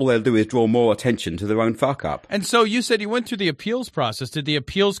think all they'll do is draw more attention to their own fuck up. And so you said you went through the appeals process. Did the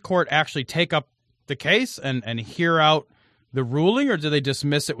appeals court actually take up the case and hear out the ruling, or do they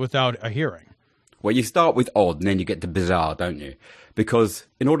dismiss it without a hearing? Well, you start with odd and then you get to bizarre, don't you? Because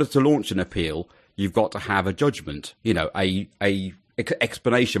in order to launch an appeal, you've got to have a judgment, a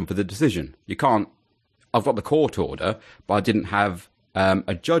explanation for the decision. You can't. I've got the court order, but I didn't have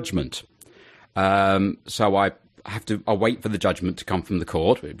a judgment. So I'll wait for the judgment to come from the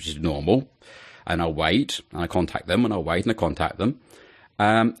court, which is normal, and I'll wait, and I contact them, and I'll wait, and I contact them,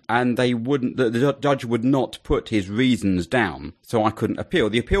 and they wouldn't. The judge would not put his reasons down, so I couldn't appeal.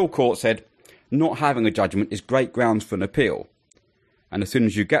 The appeal court said not having a judgment is great grounds for an appeal, and as soon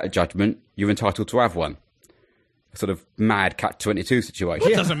as you get a judgment, you're entitled to have one. A sort of mad catch-22 situation.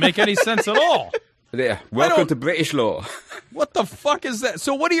 That doesn't make any sense at all. Yeah, welcome to British law. What the fuck is that?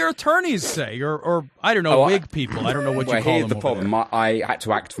 So what do your attorneys say? Or I don't know, Whig people. I don't know what you call them. Here's the problem. I had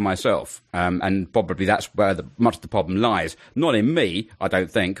to act for myself. And probably that's where much of the problem lies. Not in me, I don't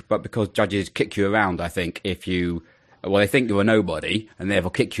think, but because judges kick you around, I think, they think you're a nobody and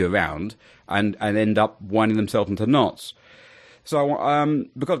therefore kick you around and end up winding themselves into knots. So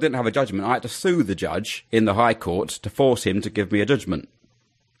because I didn't have a judgment, I had to sue the judge in the High Court to force him to give me a judgment.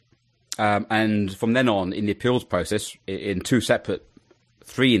 And from then on, in the appeals process, in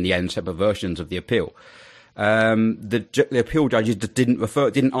three in the end, separate versions of the appeal, the appeal judges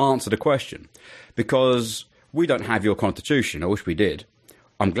didn't answer the question because we don't have your constitution. I wish we did.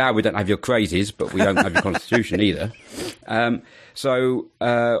 I'm glad we don't have your crazies, but we don't have your constitution either. So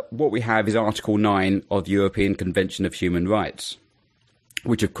what we have is Article 9 of the European Convention of Human Rights,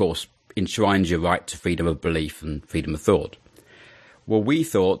 which, of course, enshrines your right to freedom of belief and freedom of thought. Well, we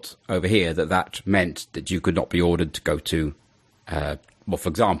thought over here that meant that you could not be ordered to go to, for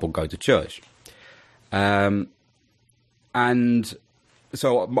example, go to church. And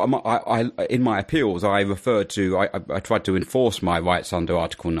so in my appeals, I tried to enforce my rights under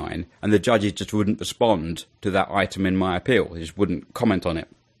Article 9, and the judges just wouldn't respond to that item in my appeal. They just wouldn't comment on it.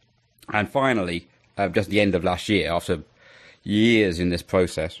 And finally, just at the end of last year, after years in this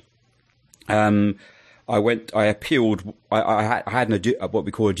process, I appealed. I had what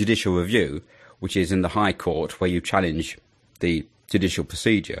we call a judicial review, which is in the High Court where you challenge the judicial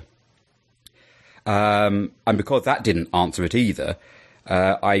procedure. And because that didn't answer it either,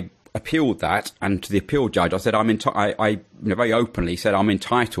 I appealed that, and to the appeal judge, I said I very openly said I'm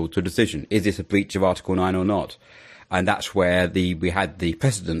entitled to a decision. Is this a breach of Article 9 or not? And that's where we had the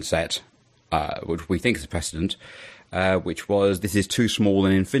precedent set, which we think is a precedent, which was this is too small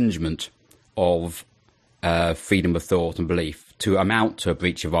an infringement of freedom of thought and belief to amount to a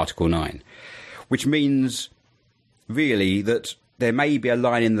breach of Article 9, which means really that there may be a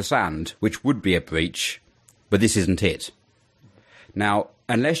line in the sand which would be a breach, but this isn't it. Now,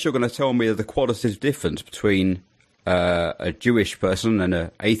 unless you're going to tell me the qualitative difference between a Jewish person and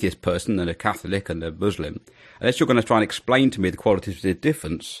an atheist person and a Catholic and a Muslim, unless you're going to try and explain to me the qualitative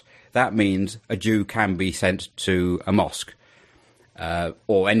difference, that means a Jew can be sent to a mosque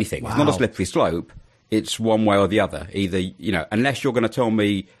or anything. Wow. It's not a slippery slope. It's one way or the other. Either, unless you're going to tell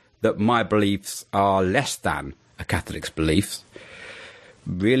me that my beliefs are less than a Catholic's beliefs,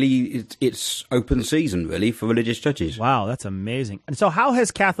 really, it's open season, really, for religious judges. Wow, that's amazing. And so how has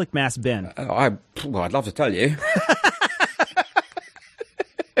Catholic Mass been? I'd love to tell you.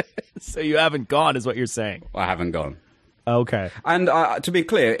 So you haven't gone, is what you're saying? I haven't gone. Okay. And to be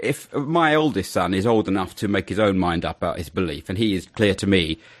clear, if my oldest son is old enough to make his own mind up about his belief, and he is clear to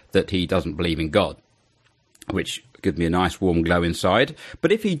me that he doesn't believe in God, which gives me a nice warm glow inside.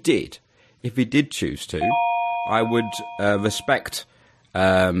 But if he did choose to, I would respect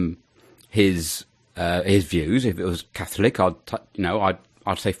his views. If it was Catholic, I'd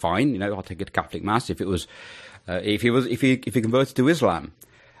say fine. I'd take it to Catholic mass. If it was, if he converted to Islam,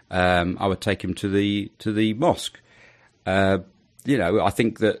 I would take him to the mosque. I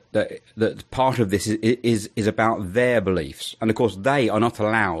think that part of this is about their beliefs, and of course they are not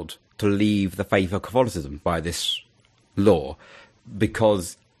allowed to leave the faith of Catholicism by this law,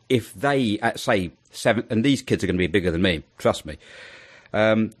 because if they at say 7, and these kids are going to be bigger than me, trust me.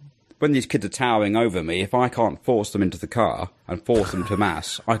 When these kids are towering over me, if I can't force them into the car and force them to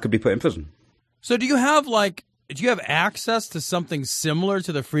mass, I could be put in prison. So do you have access to something similar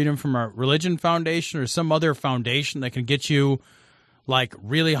to the Freedom from Religion Foundation or some other foundation that can get you like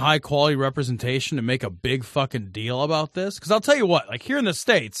really high quality representation to make a big fucking deal about this? Because I'll tell you what, like here in the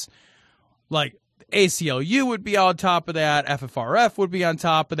States, like ACLU would be on top of that, FFRF would be on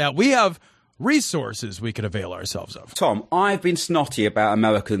top of that. We have resources we could avail ourselves of. Tom, I've been snotty about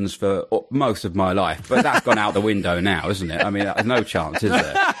Americans for most of my life, but that's gone out the window now, isn't it? I mean, there's no chance, is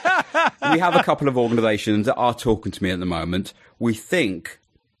there? We have a couple of organisations that are talking to me at the moment. We think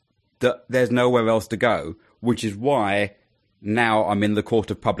that there's nowhere else to go, which is why now I'm in the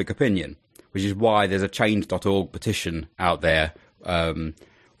court of public opinion, which is why there's a change.org petition out there,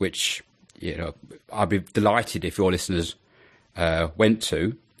 which, I'd be delighted if your listeners went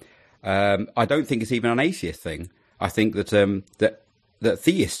to. I don't think it's even an atheist thing. I think that that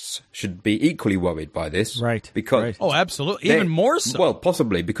theists should be equally worried by this, right? Because oh, absolutely, even more so. Well,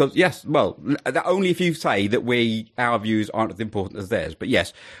 possibly because only if you say that our views aren't as important as theirs. But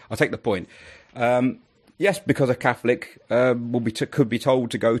yes, I take the point. Yes, because a Catholic could be told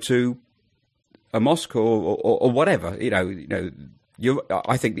to go to a mosque or whatever.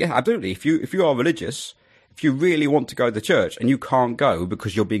 I think absolutely. If you are religious. If you really want to go to the church and you can't go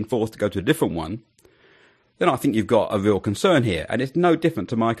because you're being forced to go to a different one, then I think you've got a real concern here, and it's no different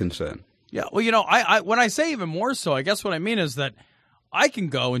to my concern. Yeah, well, I when I say even more so, I guess what I mean is that I can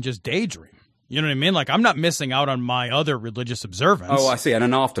go and just daydream. You know what I mean? Like I'm not missing out on my other religious observance. Oh, I see. And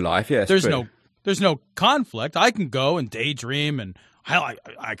an afterlife, yes. There's no conflict. I can go and daydream, and hell,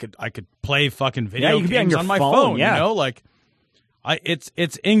 I could play fucking video games on my phone. Yeah.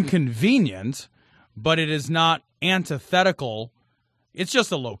 It's inconvenient. But it is not antithetical. It's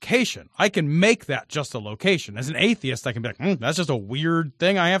just a location. I can make that just a location. As an atheist, I can be like, that's just a weird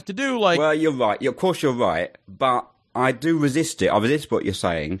thing I have to do. Well, you're right. Of course you're right. But I do resist it. I resist what you're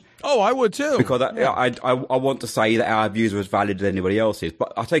saying. Oh, I would too. Because I want to say that our views are as valid as anybody else's.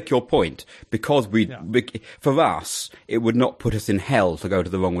 But I take your point. Because for us, it would not put us in hell to go to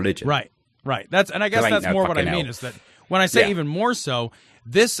the wrong religion. Right. And I guess that's more what I mean is that when I say even more so,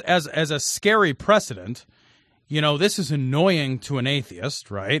 this as a scary precedent, this is annoying to an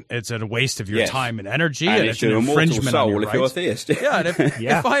atheist, right? It's a waste of your time and energy, and it's an infringement on your rights. If you're a theist. Yeah,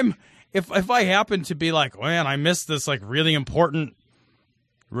 and if I happen to be like, man, I missed this like really important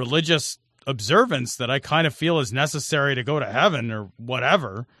religious observance that I kind of feel is necessary to go to heaven or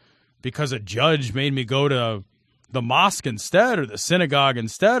whatever, because a judge made me go to the mosque instead or the synagogue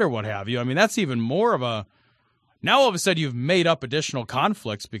instead or what have you. I mean, that's even more of a. Now all of a sudden you've made up additional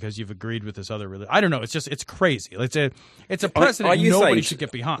conflicts because you've agreed with this other religion. I don't know. It's crazy. It's a precedent nobody should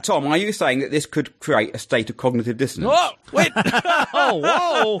get behind. Tom, are you saying that this could create a state of cognitive dissonance? Whoa! Wait!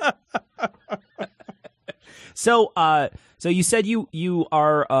 Whoa! So you said you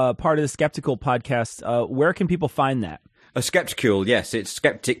are part of the Skeptical podcast. Where can people find that? A Skeptical, yes, it's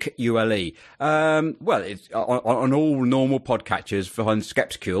Skeptic ULE. Well, it's on all normal podcatchers for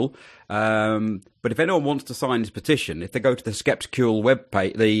Skeptical. But if anyone wants to sign this petition, if they go to the Skeptical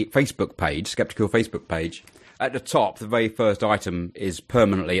webpage, the Facebook page, Skeptical Facebook page, at the top, the very first item is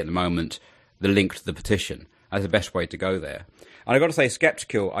permanently at the moment the link to the petition. That's the best way to go there. And I've got to say,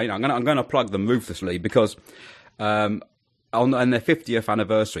 Skeptical, I'm going to plug them ruthlessly because on their 50th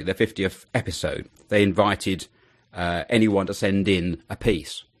anniversary, their 50th episode, they invited anyone to send in a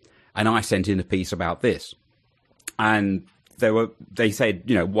piece, and I sent in a piece about this, and they said,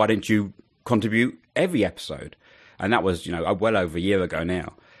 why don't you contribute every episode? And that was, well over a year ago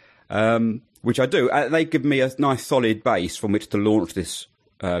now, which I do. They give me a nice solid base from which to launch this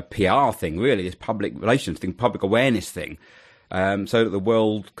PR thing, really, this public relations thing, public awareness thing, so that the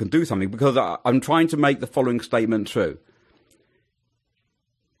world can do something. Because I'm trying to make the following statement true.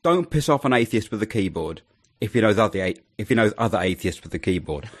 Don't piss off an atheist with a keyboard. if he knows other atheists with the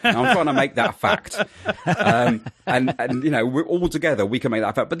keyboard. Now, I'm trying to make that a fact. And we're all together, we can make that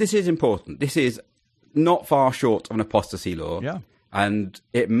a fact. But this is important. This is not far short of an apostasy law. Yeah. And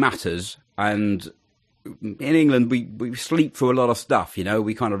it matters. And in England, we sleep through a lot of stuff,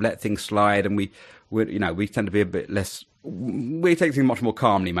 we kind of let things slide, and we tend to be a bit less, we take things much more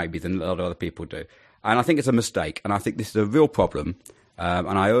calmly maybe than a lot of other people do. And I think it's a mistake. And I think this is a real problem.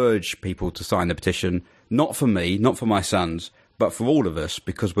 And I urge people to sign the petition, not for me, not for my sons, but for all of us,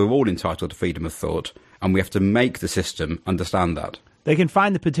 because we're all entitled to freedom of thought, and we have to make the system understand that. They can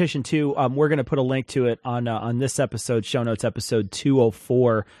find the petition, too. We're going to put a link to it on this episode, show notes, episode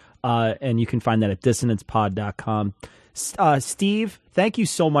 204, and you can find that at dissonancepod.com. Steve, thank you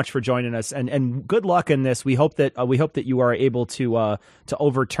so much for joining us, and good luck in this. We hope that you are able to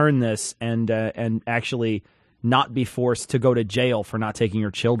overturn this and actually not be forced to go to jail for not taking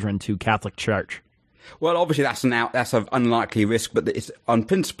your children to Catholic Church. Well, obviously that's an unlikely risk, but it's, on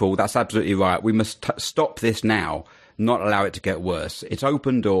principle, that's absolutely right. We must stop this now, not allow it to get worse. It's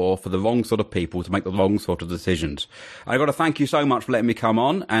open door for the wrong sort of people to make the wrong sort of decisions. I've got to thank you so much for letting me come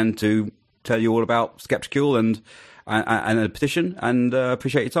on and to tell you all about Skeptical and the petition, and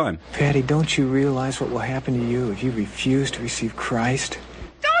appreciate your time. Patty, don't you realize what will happen to you if you refuse to receive Christ?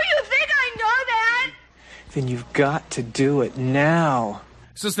 Don't you think I know that? Then you've got to do it now.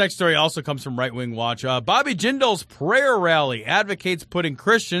 So this next story also comes from Right Wing Watch. Bobby Jindal's prayer rally advocates putting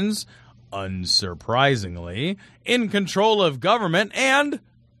Christians, unsurprisingly, in control of government and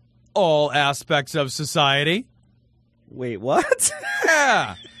all aspects of society. Wait, what?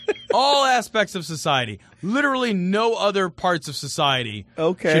 Yeah. All aspects of society. Literally no other parts of society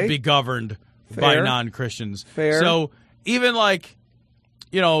should be governed by non-Christians. Fair. So even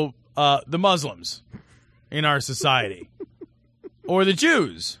the Muslims in our society. Or the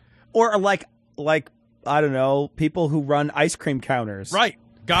Jews. Or like I don't know, people who run ice cream counters. Right.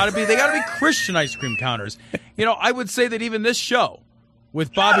 They gotta be Christian ice cream counters. I would say that even this show,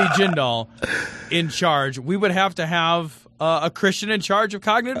 with Bobby Jindal in charge, we would have to have a Christian in charge of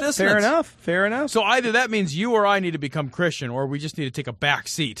cognitive dissonance. Fair enough. So either that means you or I need to become Christian, or we just need to take a back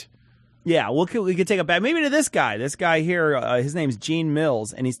seat. Yeah, we could take a back, maybe to this guy. This guy here, his name's Gene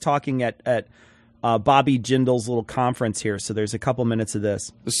Mills, and he's talking at Bobby Jindal's little conference here. So there's a couple minutes of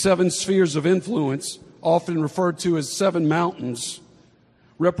this. The 7 spheres of influence, often referred to as 7 mountains,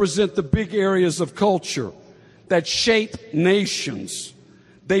 represent the big areas of culture that shape nations.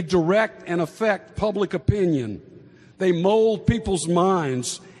 They direct and affect public opinion. They mold people's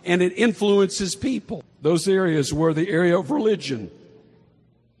minds, and it influences people. Those areas were the area of religion,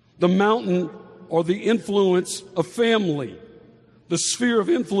 the mountain or the influence of family, the sphere of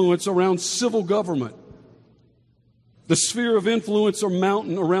influence around civil government, the sphere of influence or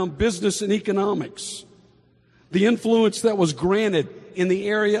mountain around business and economics, the influence that was granted in the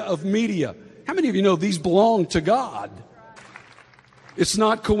area of media. How many of you know these belong to God? It's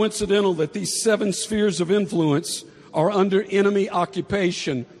not coincidental that these 7 spheres of influence are under enemy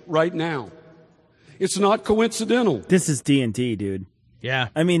occupation right now. It's not coincidental. This is D&D, dude. Yeah.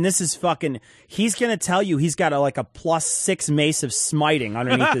 I mean, this is fucking... He's going to tell you he's got a +6 mace of smiting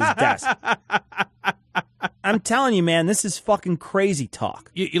underneath his desk. I'm telling you, man, this is fucking crazy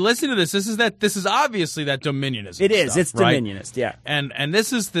talk. You listen to this. This is obviously that dominionism. It is. Stuff, it's right? dominionist, yeah. And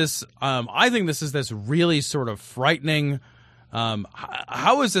this is this... I think this is this really sort of frightening...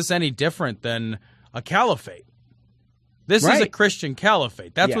 how is this any different than a caliphate? This is a Christian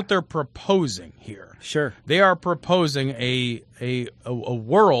caliphate. That's what they're proposing here. Sure. They are proposing a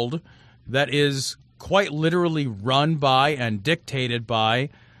world that is quite literally run by and dictated by,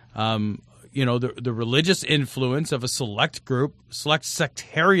 the religious influence of a select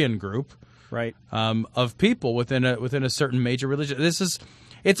sectarian group, right, of people within a certain major religion.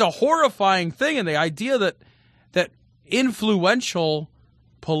 It's a horrifying thing, and the idea that influential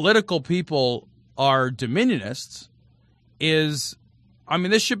political people are dominionists is, I mean,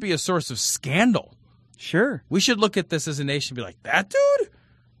 this should be a source of scandal. Sure. We should look at this as a nation and be like, that dude?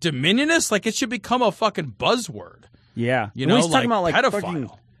 Dominionist? Like, it should become a fucking buzzword. Yeah. You know, he's talking like about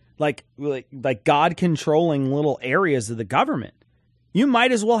pedophile. Like God controlling little areas of the government. You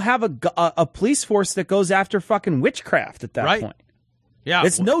might as well have a police force that goes after fucking witchcraft at that point. Yeah.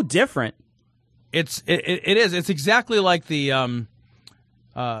 It's no different. It is. It's exactly like the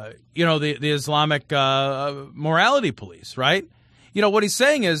the Islamic morality police, right? What he's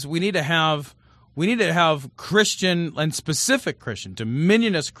saying is we need to have Christian and specific Christian,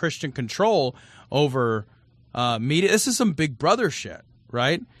 dominionist Christian control over media. This is some Big Brother shit,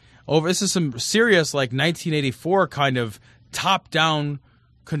 right? This is some serious 1984 kind of top-down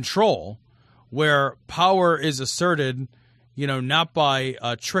control where power is asserted, not by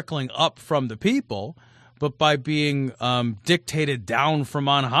trickling up from the people, but by being dictated down from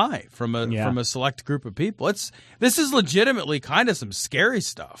on high, from a select group of people. This is legitimately kind of some scary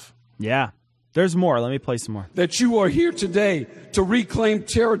stuff. Yeah. There's more. Let me play some more. That you are here today to reclaim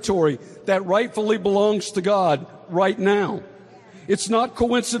territory that rightfully belongs to God right now. It's not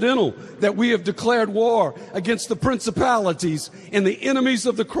coincidental that we have declared war against the principalities and the enemies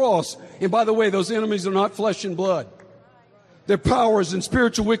of the cross. And by the way, those enemies are not flesh and blood. They're powers and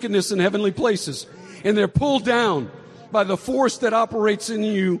spiritual wickedness in heavenly places. And they're pulled down by the force that operates in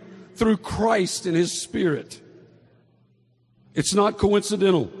you through Christ and His Spirit. It's not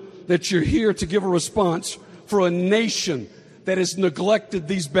coincidental that you're here to give a response for a nation that has neglected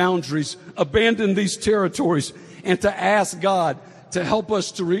these boundaries, abandoned these territories, and to ask God to help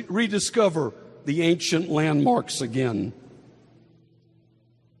us to rediscover the ancient landmarks again.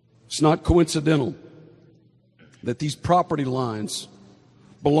 It's not coincidental that these property lines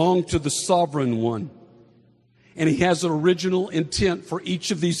belong to the sovereign one, and He has an original intent for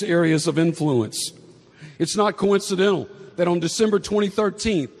each of these areas of influence. It's not coincidental that on December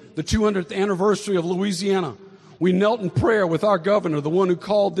 2013, the 200th anniversary of Louisiana, we knelt in prayer with our governor, the one who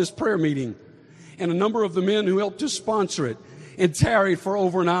called this prayer meeting, and a number of the men who helped to sponsor it, and tarried for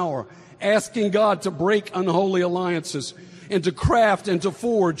over an hour, asking God to break unholy alliances and to craft and to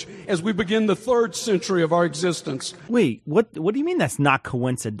forge as we begin the 3rd century of our existence. Wait, what do you mean that's not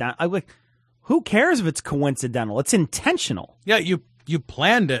coincidental? Who cares if it's coincidental? It's intentional. Yeah, you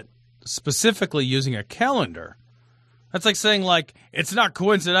planned it specifically using a calendar. That's like saying, it's not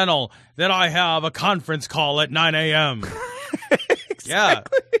coincidental that I have a conference call at 9 a.m.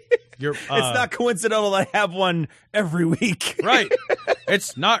 Exactly. Yeah. It's not coincidental that I have one every week. Right.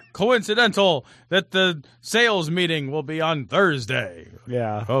 It's not coincidental that the sales meeting will be on Thursday.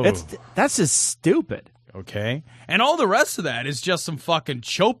 Yeah. Oh. That's just stupid. Okay. And all the rest of that is just some fucking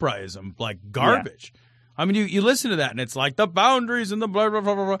Chopraism, garbage. Yeah. I mean, you listen to that and it's like the boundaries and the blah, blah,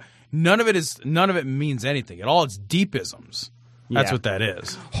 blah, blah, blah. None of it means anything at all. It's deepisms. That's what that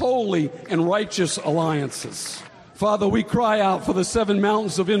is. Holy and righteous alliances. Father, we cry out for the 7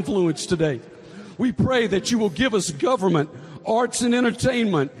 mountains of influence today. We pray that you will give us government, arts and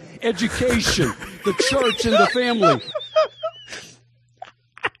entertainment, education, the church and the family.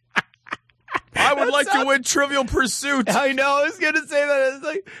 I would like to win Trivial Pursuit. I know. I was going to say that. It's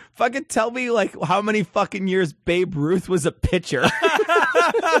like, fucking tell me, how many fucking years Babe Ruth was a pitcher.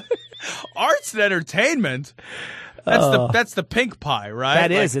 Arts and entertainment. That's the pink pie, right?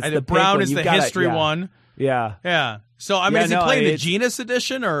 That is. It's the brown pink is one. the history one. Yeah. Yeah. So, I mean, is he playing the Genus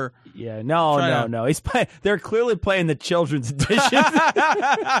edition or? Yeah. No. He's playing. They're clearly playing the children's edition.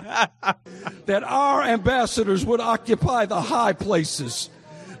 That our ambassadors would occupy the high places.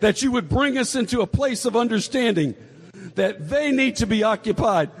 That you would bring us into a place of understanding that they need to be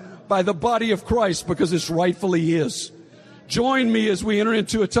occupied by the body of Christ because it's rightfully His. Join me as we enter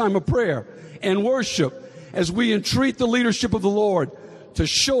into a time of prayer and worship as we entreat the leadership of the Lord to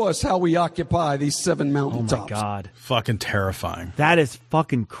show us how we occupy these 7 mountaintops. Oh, my God. Fucking terrifying. That is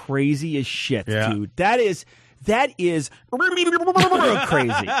fucking crazy as shit, dude. That is crazy.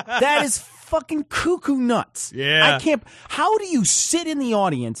 That is fucking cuckoo nuts. Yeah. I can't. How do you sit in the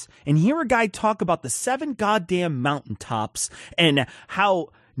audience and hear a guy talk about the 7 goddamn mountaintops and how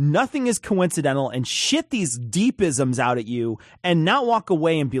nothing is coincidental and shit these deepisms out at you and not walk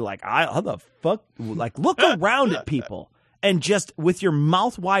away and be like, how the fuck? Look around at people and just with your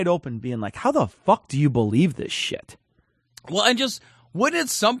mouth wide open being like, how the fuck do you believe this shit? Well, and just wouldn't at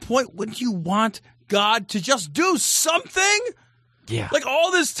some point, wouldn't you want God to just do something? Yeah.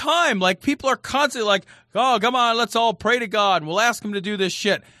 All this time, people are constantly oh, come on, let's all pray to God and we'll ask Him to do this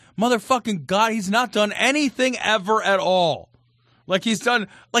shit. Motherfucking God, He's not done anything ever at all. He's done,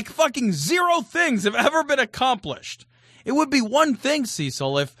 fucking 0 things have ever been accomplished. It would be one thing,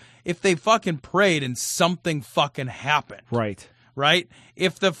 Cecil, if they fucking prayed and something fucking happened. Right. Right?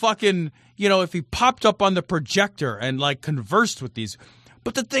 If the fucking, if he popped up on the projector and, conversed with these.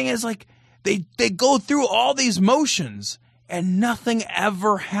 But the thing is, they go through all these motions and nothing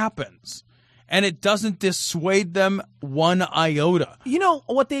ever happens. And it doesn't dissuade them one iota.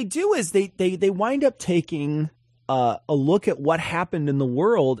 What they do is they wind up taking a look at what happened in the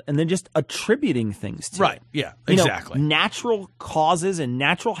world and then just attributing things to it. Yeah, exactly. Natural causes and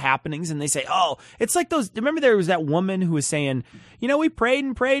natural happenings. And they say, oh, it's like those. Remember there was that woman who was saying, we prayed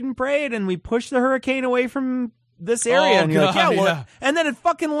and prayed and prayed and we pushed the hurricane away from this area. And you're like, God, yeah, well, yeah. and then it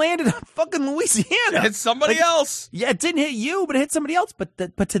fucking landed on fucking Louisiana. It's somebody else. Yeah, it didn't hit you, but it hit somebody else.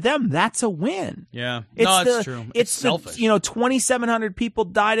 But to them, that's a win. Yeah. It's true. It's selfish. 2,700 people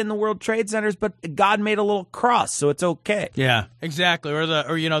died in the World Trade Centers, but God made a little cross, so it's okay. Yeah, exactly. Or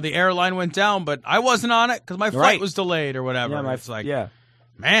the airline went down, but I wasn't on it because my flight was delayed or whatever. Yeah, It's like,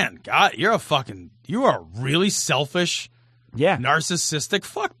 man, God, you are a really selfish, narcissistic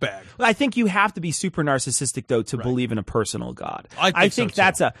fuckbag. Well, I think you have to be super narcissistic though to believe in a personal God. I think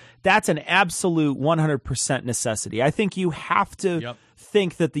so, that's an absolute 100% necessity. I think you have to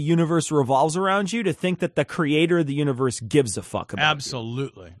think that the universe revolves around you to think that the creator of the universe gives a fuck about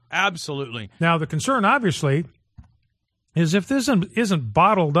Absolutely. Absolutely. Now, the concern, obviously, is if this isn't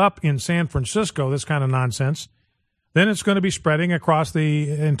bottled up in San Francisco, this kind of nonsense, then it's going to be spreading across the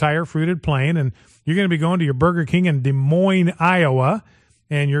entire fruited plain, and you're going to be going to your Burger King in Des Moines, Iowa,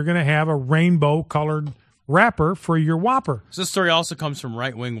 and you're going to have a rainbow-colored wrapper for your Whopper. This story also comes from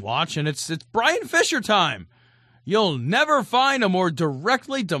Right Wing Watch, and it's Brian Fisher time. You'll never find a more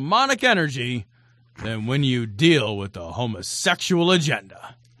directly demonic energy than when you deal with the homosexual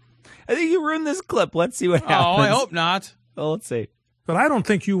agenda. I think you ruined this clip. Let's see what happens. Oh, I hope not. Well, let's see. But I don't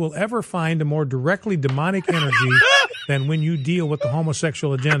think you will ever find a more directly demonic energy than when you deal with the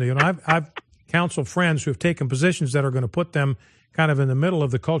homosexual agenda. You know, I've counseled friends who have taken positions that are going to put them kind of in the middle of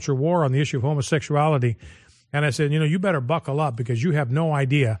the culture war on the issue of homosexuality. And I said, you better buckle up because you have no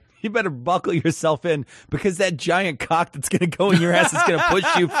idea. You better buckle yourself in because that giant cock that's going to go in your ass is going to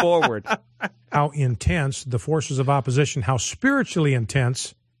push you forward. How intense the forces of opposition, how spiritually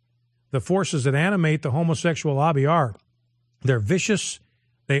intense the forces that animate the homosexual lobby are. They're vicious.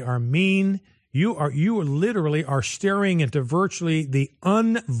 They are mean. You literally are staring into virtually the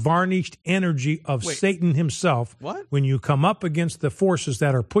unvarnished energy of Satan himself. What? When you come up against the forces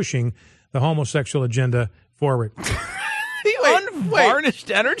that are pushing the homosexual agenda forward. The unvarnished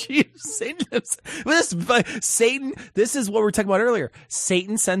energy of Satan. Satan, this is what we were talking about earlier.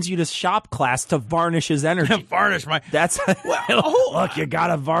 Satan sends you to shop class to varnish his energy. Varnish my... Look, you got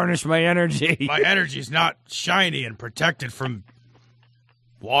to varnish my energy. My energy's not shiny and protected from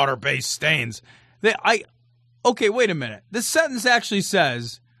water-based stains. Okay, wait a minute. This sentence actually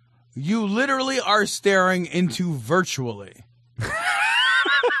says, you literally are staring into virtually.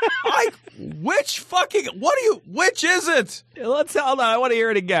 Which is it? Let's hold on. I want to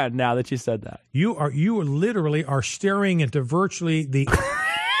hear it again now that you said that. You literally are staring into virtually the... What is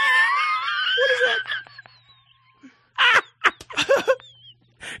that?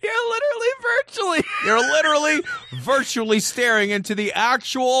 You're literally virtually staring into the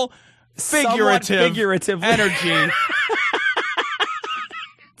actual figurative energy.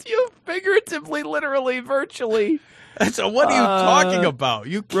 You figuratively, literally, virtually. So what are you talking about?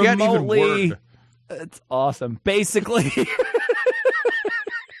 You can't remotely, even word. It's awesome. Basically, it's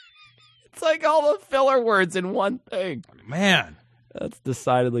like all the filler words in one thing. Man. That's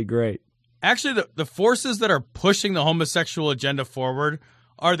decidedly great. Actually, the forces that are pushing the homosexual agenda forward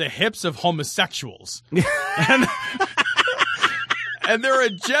are the hips of homosexuals. and their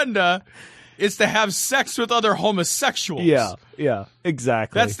agenda is to have sex with other homosexuals. Yeah,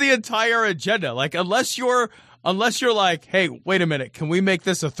 exactly. That's the entire agenda. Like, unless you're like, hey, wait a minute, can we make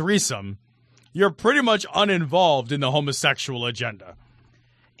this a threesome? You're pretty much uninvolved in the homosexual agenda.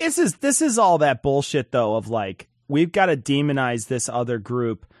 This is all that bullshit, though, of like, we've got to demonize this other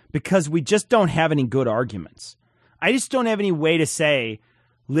group because we just don't have any good arguments. I just don't have any way to say,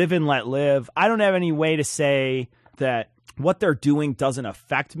 live and let live. I don't have any way to say that what they're doing doesn't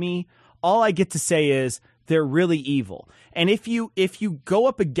affect me. All I get to say is they're really evil. And if you go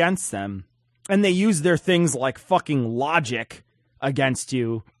up against them, and they use their things like fucking logic against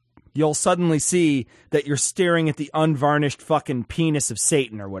you, you'll suddenly see that you're staring at the unvarnished fucking penis of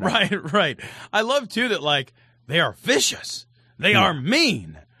Satan or whatever. Right. I love, too, that, like, they are vicious. They are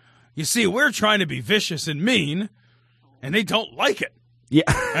mean. You see, we're trying to be vicious and mean, and they don't like it. Yeah.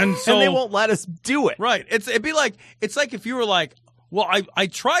 And so and they won't let us do it. Right. It's like if you were like, well, I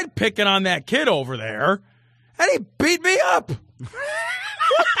tried picking on that kid over there, and he beat me up.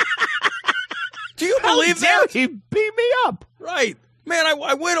 Do you believe that? He beat me up. Right. Man,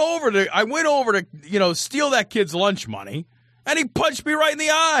 I went over to steal that kid's lunch money, and he punched me right in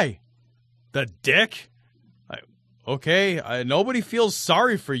the eye. The dick. Okay, nobody feels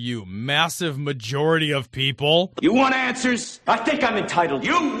sorry for you, massive majority of people. You want answers? I think I'm entitled.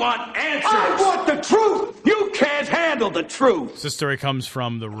 You want answers? I want the truth. You can't handle the truth. This story comes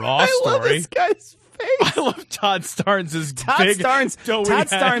from the Raw story. I love this guy's face. I love Todd Starnes' Todd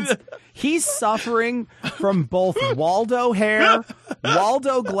Starnes. He's suffering from both Waldo hair,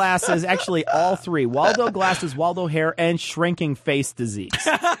 Waldo glasses, actually all three, Waldo glasses, Waldo hair, and shrinking face disease.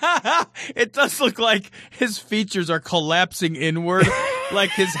 It does look like his features are collapsing inward,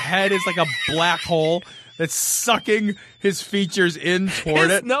 like his head is like a black hole that's sucking his features in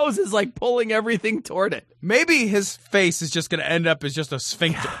toward it. His nose is like pulling everything toward it. Maybe his face is just going to end up as just a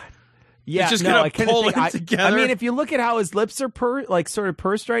sphincter. Yeah, it's just going to pull it together. I mean, if you look at how his lips are sort of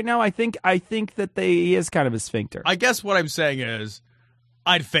pursed right now, I think that he is kind of a sphincter. I guess what I'm saying is,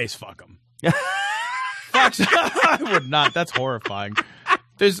 I'd face fuck him. Fox, I would not. That's horrifying.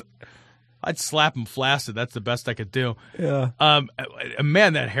 I'd slap him flaccid. That's the best I could do. Yeah.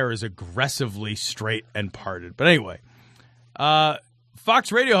 Man, that hair is aggressively straight and parted. But anyway,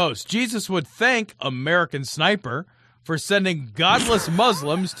 Fox radio host Jesus would thank American Sniper for sending godless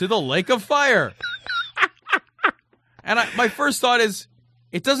Muslims to the lake of fire. And my first thought is,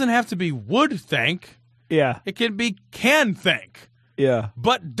 it doesn't have to be would thank. Yeah. It can be can thank. Yeah.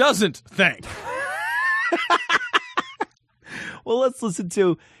 But doesn't thank. Well, let's listen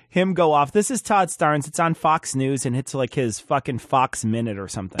to him go off. This is Todd Starnes. It's on Fox News, and it's like his fucking Fox Minute or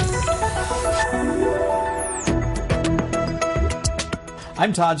something.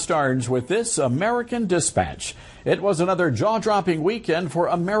 I'm Todd Starnes with this American Dispatch. It was another jaw-dropping weekend for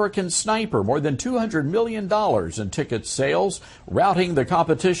American Sniper. More than $200 million in ticket sales, routing the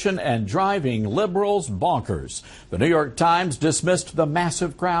competition and driving liberals bonkers. The New York Times dismissed the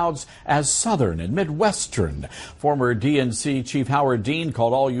massive crowds as Southern and Midwestern. Former DNC Chief Howard Dean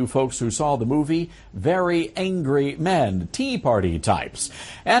called all you folks who saw the movie very angry men, Tea Party types.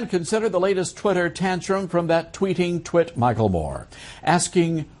 And consider the latest Twitter tantrum from that tweeting twit Michael Moore,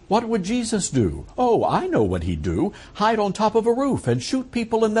 asking, what would Jesus do? Oh, I know what he'd do. Hide on top of a roof and shoot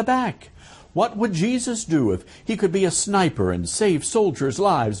people in the back. What would Jesus do if he could be a sniper and save soldiers'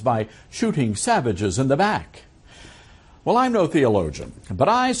 lives by shooting savages in the back? Well, I'm no theologian, but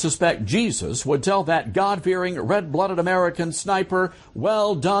I suspect Jesus would tell that God-fearing, red-blooded American sniper,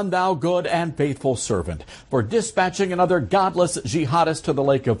 well done, thou good and faithful servant, for dispatching another godless jihadist to the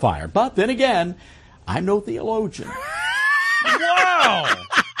lake of fire. But then again, I'm no theologian. Wow!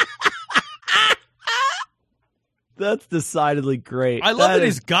 That's decidedly great. I love that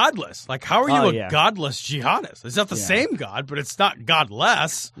he's godless. Like, how are you a godless jihadist? It's not the same God, but it's not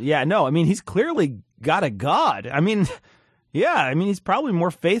godless. Yeah, no, I mean, he's clearly got a God. I mean, he's probably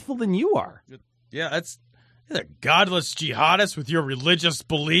more faithful than you are. Yeah, that's a godless jihadist with your religious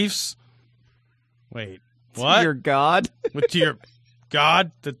beliefs. Wait, what? To your God? To your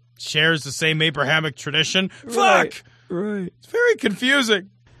God that shares the same Abrahamic tradition? Right, Fuck! Right. It's very confusing.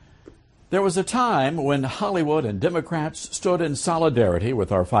 There was a time when Hollywood and Democrats stood in solidarity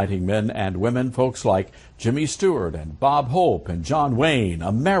with our fighting men and women, folks like Jimmy Stewart and Bob Hope and John Wayne,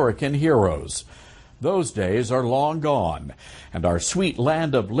 American heroes. Those days are long gone, and our sweet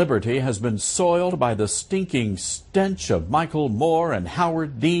land of liberty has been soiled by the stinking stench of Michael Moore and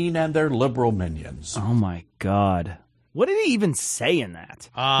Howard Dean and their liberal minions. Oh, my God. What did he even say in that?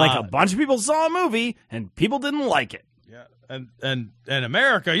 Like a bunch of people saw a movie and people didn't like it. Yeah, and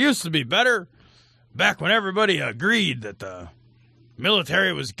America used to be better back when everybody agreed that the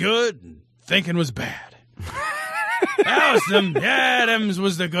military was good and thinking was bad. That was them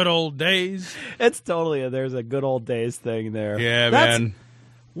was the good old days. It's totally there's a good old days thing there. Yeah, man.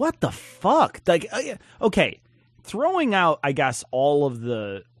 What the fuck? Like, okay, throwing out, I guess, all of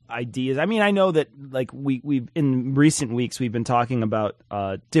the ideas. I mean, I know that like we've in recent weeks we've been talking about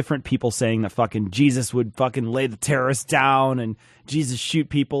different people saying that fucking Jesus would fucking lay the terrorists down and Jesus shoot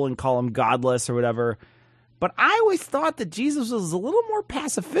people and call them godless or whatever. But I always thought that Jesus was a little more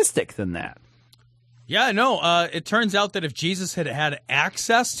pacifistic than that. Yeah, no. It turns out that if Jesus had had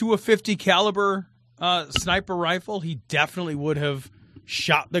access to a 50 caliber sniper rifle, he definitely would have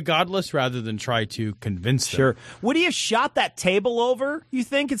shot the godless rather than try to convince them. Sure. Would he have shot that table over, you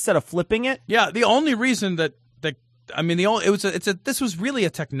think, instead of flipping it? Yeah, the only reason this was really a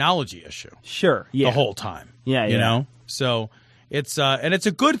technology issue. Sure. Yeah. The whole time. Yeah, you know? So it's and it's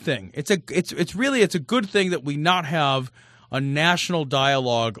a good thing. It's a good thing that we not have a national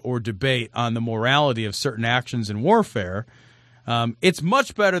dialogue or debate on the morality of certain actions in warfare. It's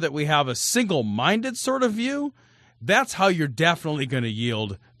much better that we have a single-minded sort of view. That's how you're definitely going to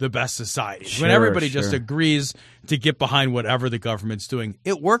yield the best society. Sure, when everybody just agrees to get behind whatever the government's doing.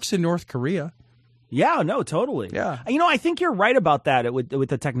 It works in North Korea. Yeah, no, totally. Yeah. You know, I think you're right about that with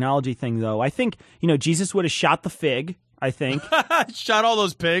the technology thing, though. I think, Jesus would have shot the fig, I think. Shot all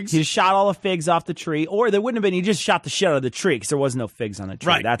those pigs? He shot all the figs off the tree. Or there wouldn't have been, he just shot the shit out of the tree because there was no figs on the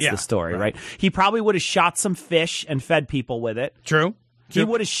tree. Right, That's yeah, the story, right? He probably would have shot some fish and fed people with it. True. He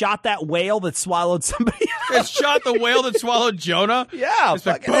would have shot that whale that swallowed somebody. It shot the whale that swallowed Jonah? Yeah. It's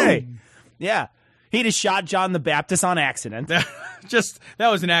like, fucking A. Yeah. He'd have shot John the Baptist on accident. that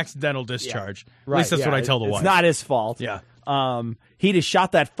was an accidental discharge. Right, At least that's what I tell the wife. It's not his fault. Yeah. He'd have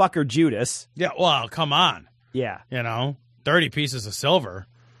shot that fucker Judas. Yeah, well, come on. Yeah. 30 pieces of silver.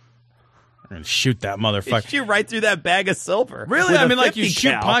 And shoot that motherfucker. Shoot right through that bag of silver. Really? I mean, like you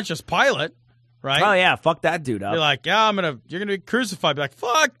shoot Pontius Pilate, right? Oh, yeah. Fuck that dude up. You're like, yeah, you're going to be crucified. Be like,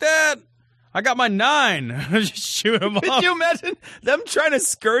 fuck that. I got my 9. Just shoot him off. Could you imagine them trying to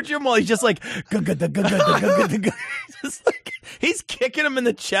scourge him while he's just like, just like he's kicking him in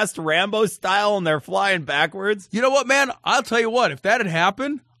the chest Rambo style and they're flying backwards? You know what, man? I'll tell you what. If that had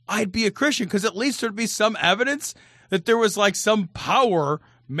happened, I'd be a Christian because at least there'd be some evidence that there was like some power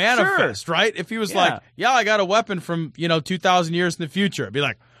manifest, right? If he was like, yeah, I got a weapon from, 2,000 years in the future. I'd be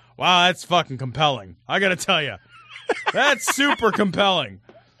like, wow, that's fucking compelling. I got to tell you, that's super compelling.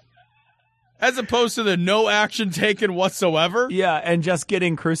 As opposed to the no action taken whatsoever. Yeah, and just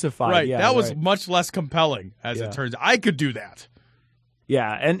getting crucified. Right, yeah, that was much less compelling, as it turns out. I could do that.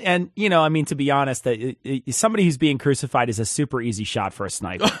 Yeah, and I mean, to be honest, that somebody who's being crucified is a super easy shot for a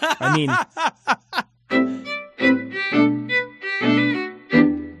sniper. I mean...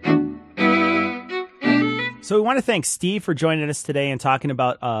 So we want to thank Steve for joining us today and talking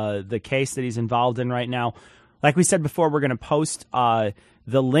about the case that he's involved in right now. Like we said before, we're going to post the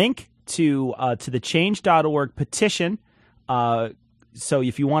link to the change.org petition. So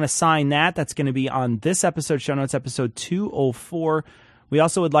if you want to sign that, that's going to be on this episode show notes, episode 204. We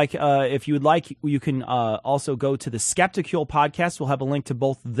also would like, if you would like, you can also go to the Skepticule podcast. We'll have a link to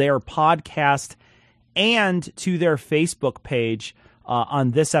both their podcast and to their Facebook page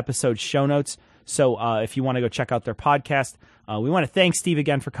on this episode's show notes. So if you want to go check out their podcast, we want to thank Steve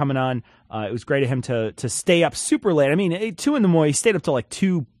again for coming on. It was great of him to stay up super late. I mean, 2 in the morning. He stayed up till like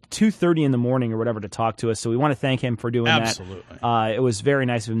 2:30 in the morning or whatever to talk to us. So we want to thank him for doing that. Absolutely. It was very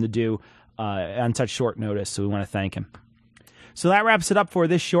nice of him to do on such short notice. So we want to thank him. So that wraps it up for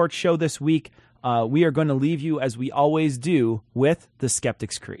this short show this week. We are going to leave you, as we always do, with the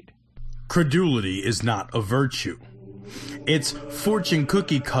Skeptic's Creed. Credulity is not a virtue. It's fortune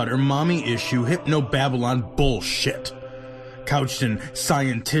cookie cutter, mommy issue, hypno-Babylon bullshit. Couched in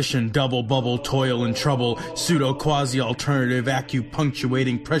scientician, double bubble, toil and trouble, pseudo-quasi-alternative,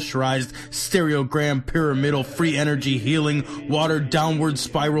 acupunctuating, pressurized, stereogram, pyramidal, free energy healing, watered downward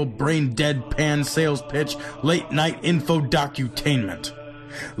spiral, brain dead pan sales pitch, late night info docutainment.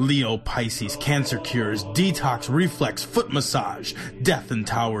 Leo, Pisces, cancer cures, detox, reflex, foot massage, death in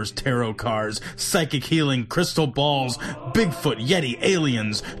towers, tarot cards, psychic healing, crystal balls, Bigfoot, Yeti,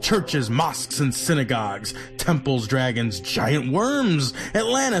 aliens, churches, mosques and synagogues, temples, dragons, giant worms,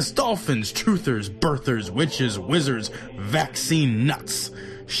 Atlantis, dolphins, truthers, birthers, witches, wizards, vaccine nuts,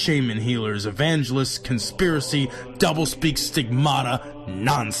 shaman healers, evangelists, conspiracy, doublespeak, stigmata,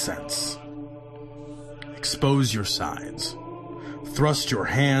 nonsense. Expose your sides. Thrust your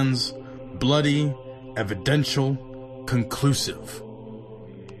hands, bloody, evidential, conclusive.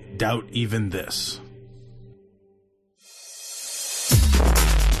 Doubt even this.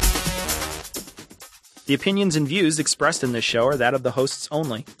 The opinions and views expressed in this show are that of the hosts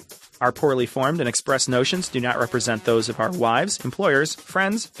only. Our poorly formed and expressed notions do not represent those of our wives, employers,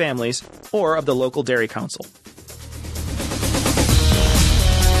 friends, families, or of the local dairy council.